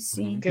 Ay,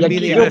 sí. Qué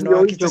envidia,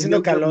 ¿no? Aquí está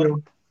haciendo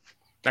calor.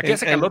 Aquí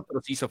hace calor,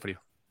 pero sí hizo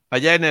frío.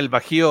 Allá en el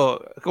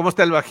Bajío, ¿cómo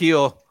está el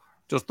Bajío,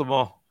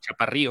 Chostomo?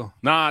 Chaparrío.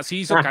 No, sí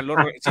hizo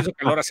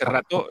calor hace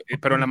rato,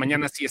 pero en la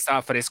mañana sí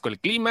estaba fresco el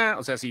clima,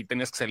 o sea, sí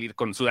tenías que salir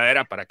con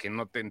sudadera para que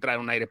no te entrara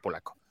un aire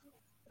polaco.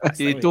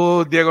 Y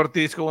tú, Diego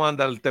Ortiz, ¿cómo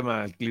anda el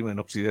tema del clima en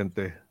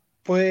Occidente?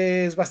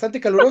 Pues bastante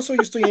caluroso,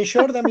 yo estoy en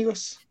short,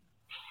 amigos.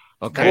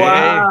 Ok.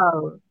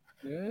 Wow.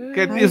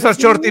 ¿Qué usas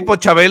short tipo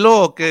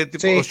Chabelo o qué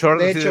tipo de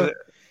short? De hecho,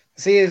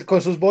 sí,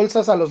 con sus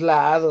bolsas a los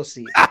lados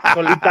y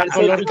con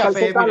color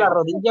café. ¿A la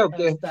rodilla o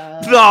qué?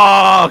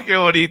 No, qué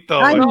bonito.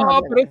 Ay,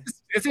 No, pero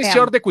ese es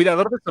short de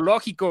cuidador de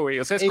zoológico, güey.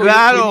 O sea, es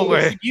claro,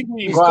 güey.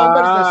 Mis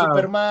Converse de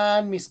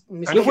Superman, mis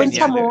 ¡Qué buen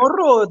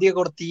chamorro,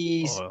 Diego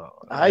Ortiz!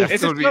 Ay,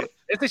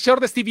 este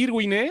short de Steve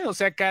Irwin, ¿eh? O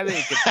sea, acá de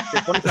que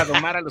te pones a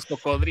domar a los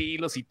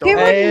cocodrilos y todo.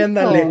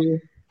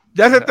 Ándale.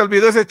 ¿Ya se te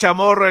olvidó ese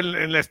chamorro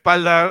en la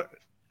espalda,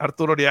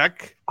 Arturo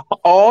Oriac?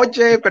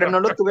 Oye, pero no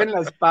lo tuve en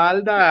la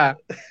espalda.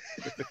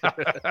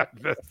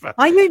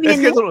 Ay, muy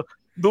bien.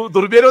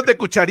 Durmieron de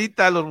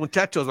cucharita los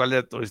muchachos,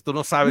 Valeria Torres, tú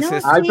no sabes No,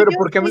 eso. Ay, Sí, pero yo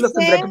 ¿por qué me sí los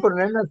tendría sé. que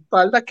poner en la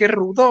espalda? ¡Qué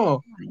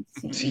rudo! Ay,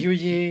 sí. Sí,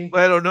 oye.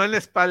 Bueno, no en la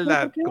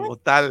espalda ¿Por qué como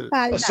tal.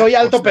 Falda. Soy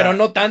alto, O sea, pero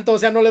no tanto, o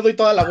sea, no le doy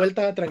toda la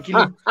vuelta,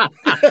 tranquilo.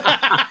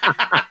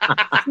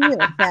 Sí,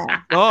 o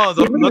sea, No,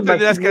 Siempre me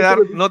imaginé,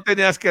 no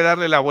tenías que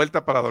darle la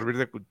vuelta para dormir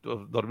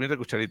de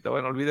cucharita.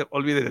 Bueno,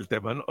 olviden el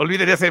tema, ¿no?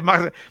 Olviden esa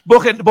imagen,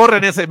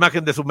 borren esa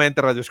imagen de su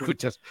mente, radio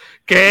escuchas.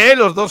 Que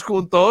los dos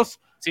juntos.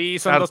 Sí,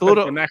 son Arturo.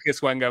 dos personajes,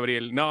 Juan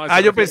Gabriel. No,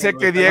 Yo pensé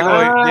que Diego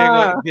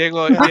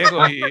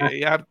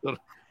y Arthur.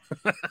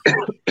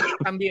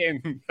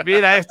 también.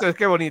 Mira, esto es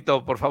que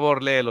bonito. Por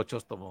favor, léelo,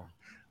 Chóstomo.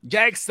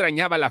 Ya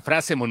extrañaba la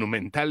frase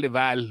monumental de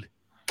Val.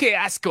 ¡Qué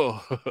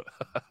asco!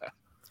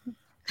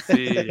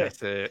 Sí, ya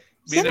sé.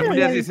 Siempre Mira, lo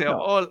Muniz he dice, visto.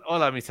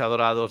 hola, mis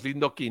adorados,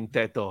 lindo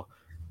quinteto.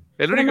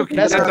 El único Bueno,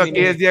 quinteto gracias, aquí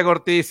Mini. es Diego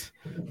Ortiz.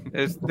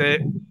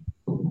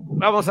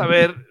 Vamos a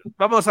ver,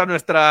 vamos a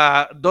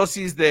nuestra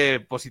dosis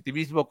de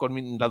positivismo con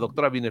la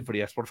doctora Vine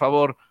Frías. Por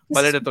favor,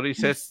 Valeria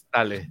Torices,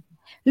 dale.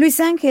 Luis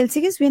Ángel,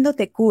 sigues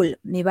viéndote cool.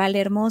 Mi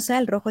Vale hermosa,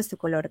 el rojo es tu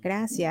color.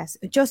 Gracias.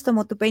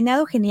 Chóstomo, tu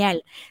peinado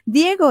genial.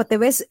 Diego, te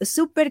ves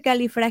súper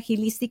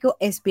califragilístico,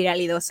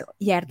 espiralidoso.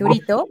 Y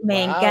Arturito,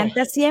 me Wow.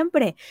 encanta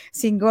siempre.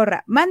 Sin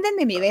gorra.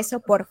 Mándenme mi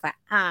beso, porfa.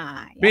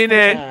 Ay,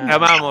 Vine, Ah.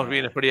 amamos,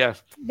 Vine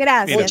Frías.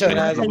 gracias. Muchas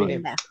hermosa gracias, Vine.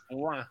 linda.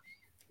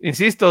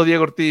 Insisto,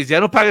 Diego Ortiz, ya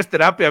no pagues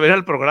terapia, ven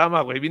al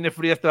programa, güey. Vine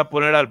Frías te va a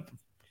poner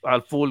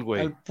al full,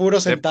 güey. Al puro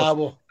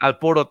centavo. Al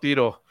puro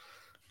tiro.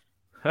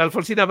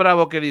 Alfonsina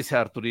Bravo, ¿qué dice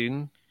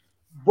Arturín?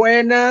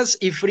 Buenas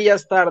y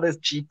frías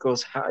tardes,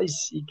 chicos. Ay,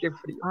 sí, qué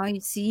frío.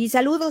 Ay, sí.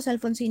 Saludos,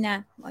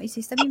 Alfonsina. Ay,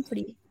 sí, está bien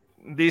frío.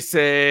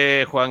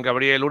 Dice Juan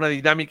Gabriel, una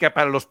dinámica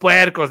para los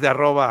puercos de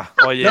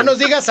 @. Oye, No nos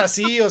digas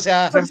así, o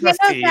sea, ¿por qué ¿Por qué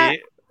no así? está-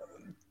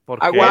 ¿Por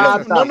qué?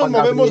 Aguanta. no nos Juan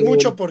movemos Gabriel.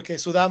 mucho porque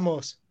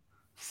sudamos.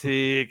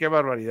 Sí, qué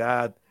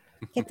barbaridad.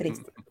 Qué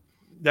triste.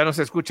 Ya nos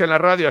escucha en la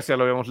radio, ya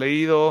lo habíamos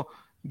leído.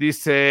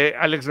 Dice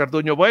Alex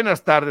Garduño,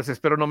 buenas tardes,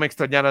 espero no me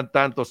extrañaran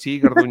tanto. Sí,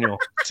 Garduño.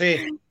 Sí.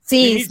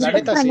 Sí, la sí,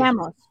 neta, sí.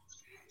 extrañamos.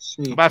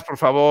 Sí. Vas, por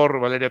favor,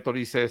 Valeria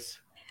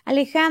Torices.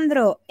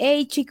 Alejandro,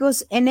 hey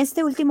chicos, en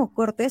este último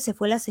corte se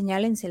fue la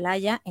señal en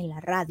Celaya en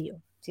la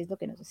radio. Sí, es lo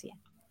que nos decían.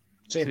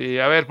 Sí. Sí,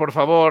 a ver, por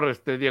favor,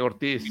 Diego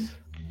Ortiz.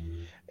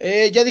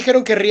 Ya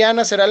dijeron que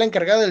Rihanna será la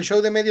encargada del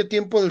show de medio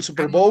tiempo del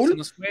Super Bowl. Se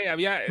nos fue,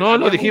 No,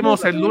 lo había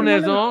dijimos el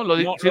lunes, ¿no? No,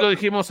 Sí lo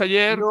dijimos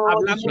ayer. No,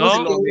 Hablamos ¿no?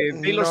 de lo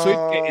de Taylor No. Swift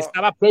que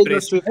estaba Taylor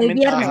Swift. El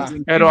viernes. Ajá.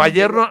 Pero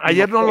ayer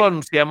no lo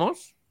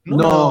anunciamos.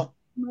 No,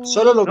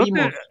 solo lo ¿No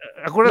vimos.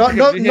 acuérdate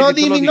No, que dije no que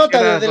di tú lo ni nota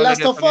de dijeras, The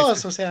Last Valeria of Torices?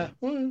 Us, o sea.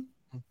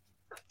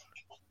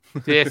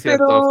 Sí, es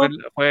cierto.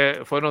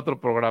 Pero- Fue en otro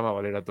programa,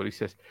 Valeria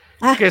Torices.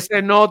 Ah. Que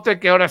se note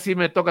que ahora sí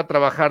me toca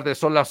trabajar de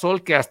sol a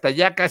sol, que hasta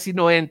ya casi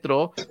no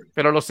entro,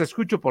 pero los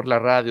escucho por la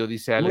radio,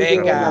 dice Muy Alex.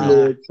 bien, Venga.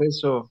 Alex,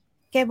 eso.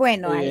 Qué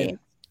bueno, Muy Ale. bien.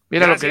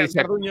 Mira lo Gracias, que dice.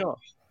 Garduño.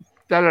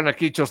 Te hablan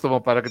aquí,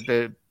 Chostomo, para que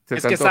se Es te que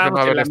antoje estábamos no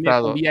haber en la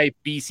estado.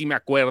 VIP, sí me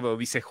acuerdo,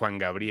 dice Juan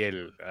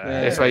Gabriel.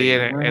 Ay, Eso ahí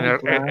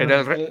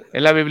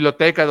en la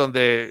biblioteca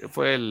donde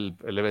fue el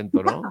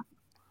evento, ¿no?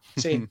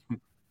 Sí.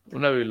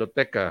 Una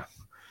biblioteca.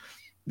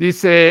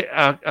 Dice,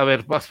 a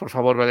ver, vas por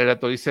favor, Valeria,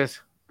 tú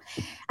dices.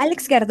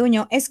 Alex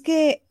Garduño, es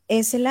que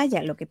es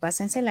Celaya, lo que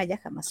pasa en Celaya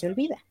jamás se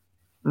olvida.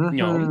 No.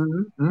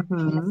 Ujú.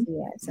 Así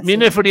es, así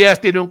Mine es.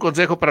 Frías tiene un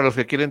consejo para los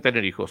que quieren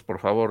tener hijos. Por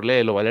favor,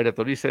 léelo, Valeria,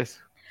 tú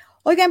dices.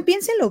 Oigan,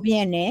 piénsenlo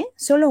bien, ¿eh?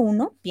 Solo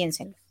uno,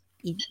 piénsenlo.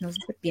 Y no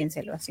sé,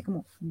 piénselo, así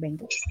como,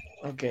 venga.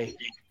 Ok.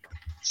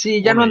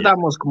 Sí, ya no Bueno, ya.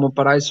 andamos como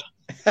para eso.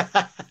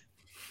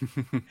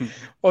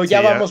 O ya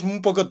Sí, vamos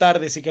un poco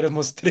tarde si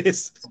queremos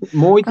 3.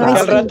 Muy Ay, Al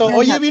tarde. sí. rato,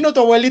 oye, vino tu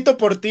abuelito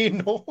por ti.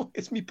 No,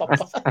 es mi papá.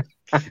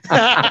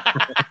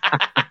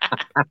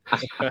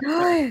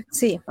 Ay,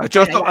 sí, A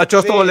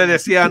Chostomo Sí. le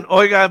decían,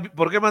 oiga,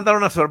 ¿por qué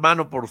mandaron a su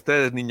hermano por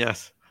ustedes,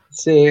 niñas?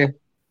 Sí.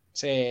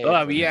 Sí.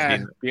 Todavía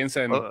Sí.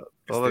 piensan.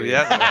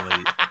 Todavía.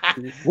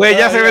 Güey,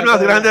 ya se ven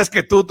más grandes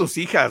que tú, tus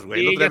hijas,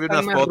 güey. Sí, No ya te vi están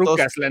unas más fotos.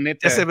 rucas, la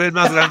neta. Ya se ven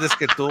más grandes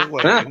que tú,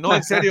 güey. No,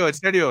 en serio,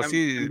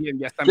 sí. También,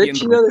 ya están Qué bien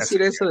chido rucas.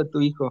 decir eso de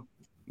tu hijo.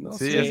 No,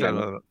 Sí, sí, esa están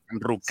no.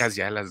 rucas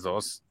ya las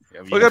dos.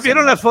 Ya bien Oiga,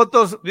 ¿vieron cenadas.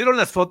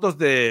 las fotos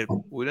de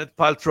Gwyneth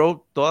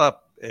Paltrow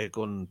toda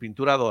con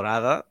pintura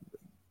dorada?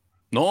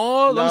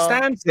 No, ¿dónde No.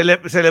 están?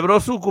 Celebró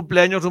su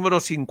cumpleaños número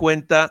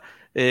 50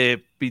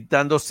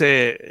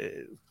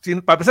 pintándose,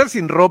 para empezar,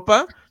 sin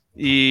ropa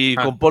y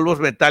con polvos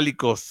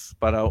metálicos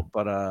para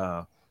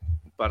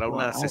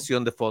una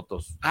sesión de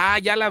fotos. Ah,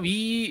 ya la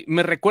vi.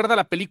 Me recuerda a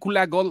la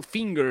película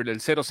Goldfinger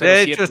del 007.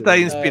 De hecho, está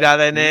 ¿no?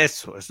 inspirada en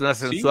eso. Es una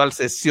sensual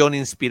sesión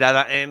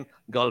inspirada en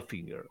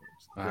Goldfinger.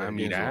 Ah,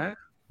 mira.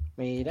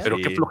 Mira. Pero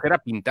Sí. qué flojera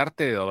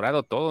pintarte de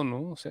dorado todo,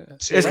 ¿no? O sea,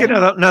 Sí. Es que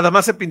nada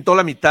más se pintó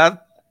la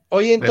mitad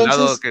Oye, del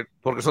lado entonces,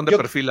 porque son de yo-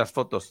 perfil las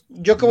fotos.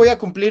 yo que voy a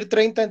cumplir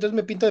 30, entonces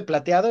me pinto de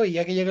plateado y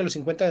ya que llegue a los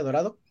 50 de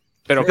dorado.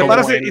 pero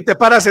Te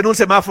paras en un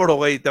semáforo,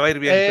 güey, y te va a ir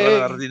bien, te van a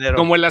dar dinero.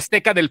 como el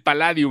azteca del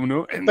Palladium,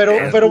 ¿no? Pero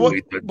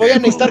voy a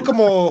necesitar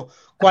como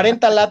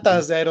 40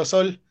 latas de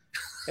aerosol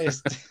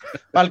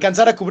para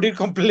alcanzar a cubrir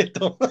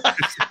completo.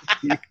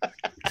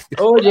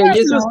 Oye, y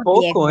eso es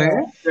poco,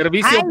 viejo.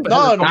 Servicio.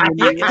 No,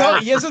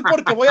 y eso es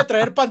porque voy a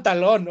traer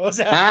pantalón, o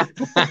sea.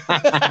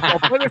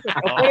 O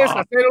puedes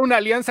hacer una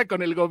alianza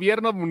con el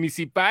gobierno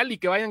municipal y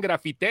que vayan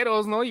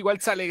grafiteros, ¿no? Igual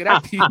sale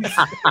gratis.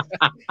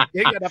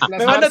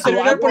 Me van a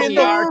terminar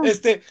poniendo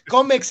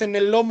cómex en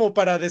el lomo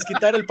para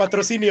desquitar el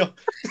patrocinio.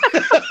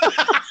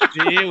 Sí,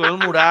 güey, un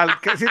mural.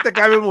 Sí te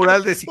cabe un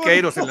mural de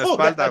Siqueiros en la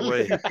espalda,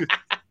 güey.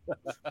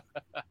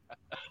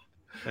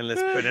 En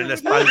el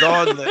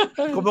espaldón.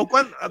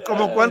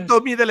 ¿Cómo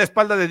cuánto mide la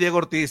espalda de Diego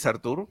Ortiz,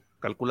 Arturo?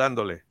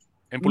 Calculándole.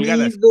 En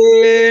pulgadas.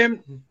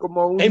 Mide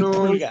como En unos,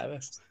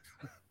 pulgadas.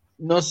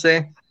 no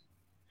sé,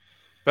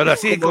 Pero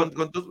así,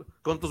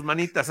 con tus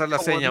manitas, haz la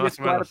Como seña, 10 más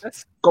o menos.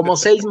 cuartas. como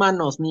 6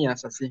 manos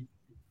mías, así.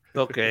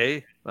 Ok,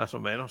 más o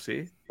menos,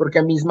 sí.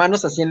 Porque mis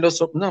manos así en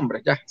los... No,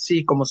 hombre, ya,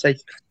 sí, como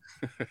 6.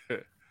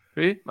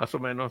 Sí, más o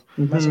menos.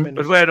 Más o Ujú. menos.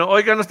 Pues bueno,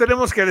 oigan, nos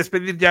tenemos que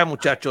despedir ya,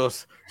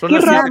 muchachos. Son Qué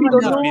las rápido,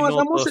 7:02 no,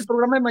 hagamos minutos. el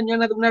programa de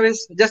mañana de una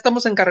vez. Ya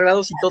estamos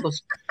encarrerados y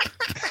todos.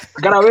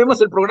 Grabemos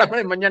el programa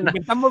de mañana.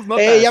 Inventamos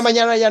notas. Ya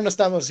mañana ya no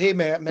estamos, sí,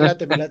 me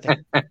late.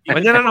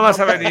 Mañana no vas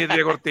a venir,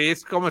 Diego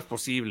Ortiz. ¿Cómo es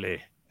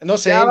posible? No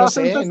sé, Ya vas a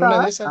en empezar.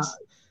 una de esas.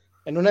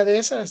 En una de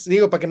esas,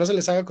 digo, para que no se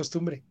les haga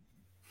costumbre.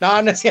 No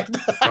es cierto.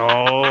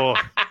 No.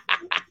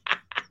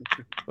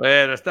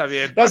 Bueno, está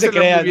bien. No se Pásenla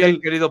crean, muy bien, no.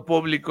 querido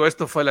público.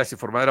 Esto fue La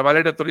Desinformadera.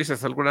 Valeria, ¿tú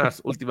dices alguna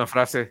última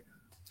frase?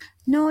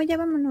 No, ya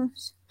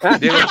vámonos.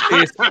 Diego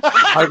Ortiz,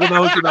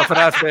 ¿alguna última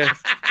frase?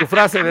 Tu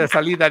frase de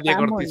salida,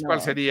 Diego Ortiz, ¿cuál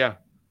Vámonos.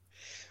 sería?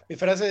 Mi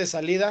frase de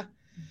salida.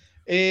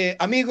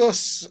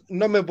 Amigos,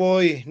 no me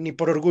voy ni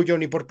por orgullo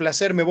ni por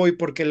placer, me voy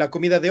porque la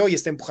comida de hoy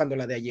está empujando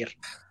la de ayer.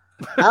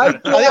 ¡Ay,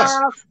 qué Adiós.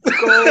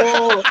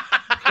 asco!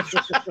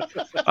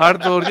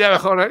 Artur, ya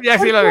mejor, ya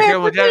sí ¿Por la qué?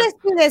 dejemos. ¿Por qué Ya. les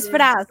pides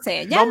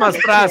frase? Ya No más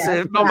les frases,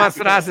 pidas no más frase.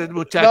 frases,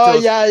 muchachos.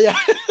 No, ya.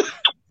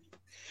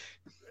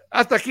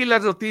 Hasta aquí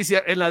las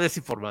noticias en La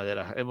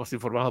Desinformadera. Hemos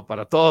informado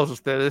para todos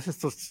ustedes,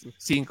 estos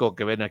 5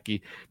 que ven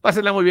aquí.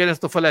 Pásenla muy bien,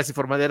 esto fue La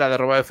Desinformadera de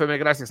Roba FM.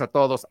 Gracias a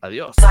todos,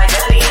 adiós.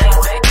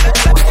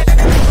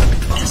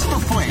 Esto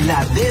fue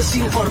La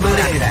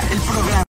Desinformadera, el programa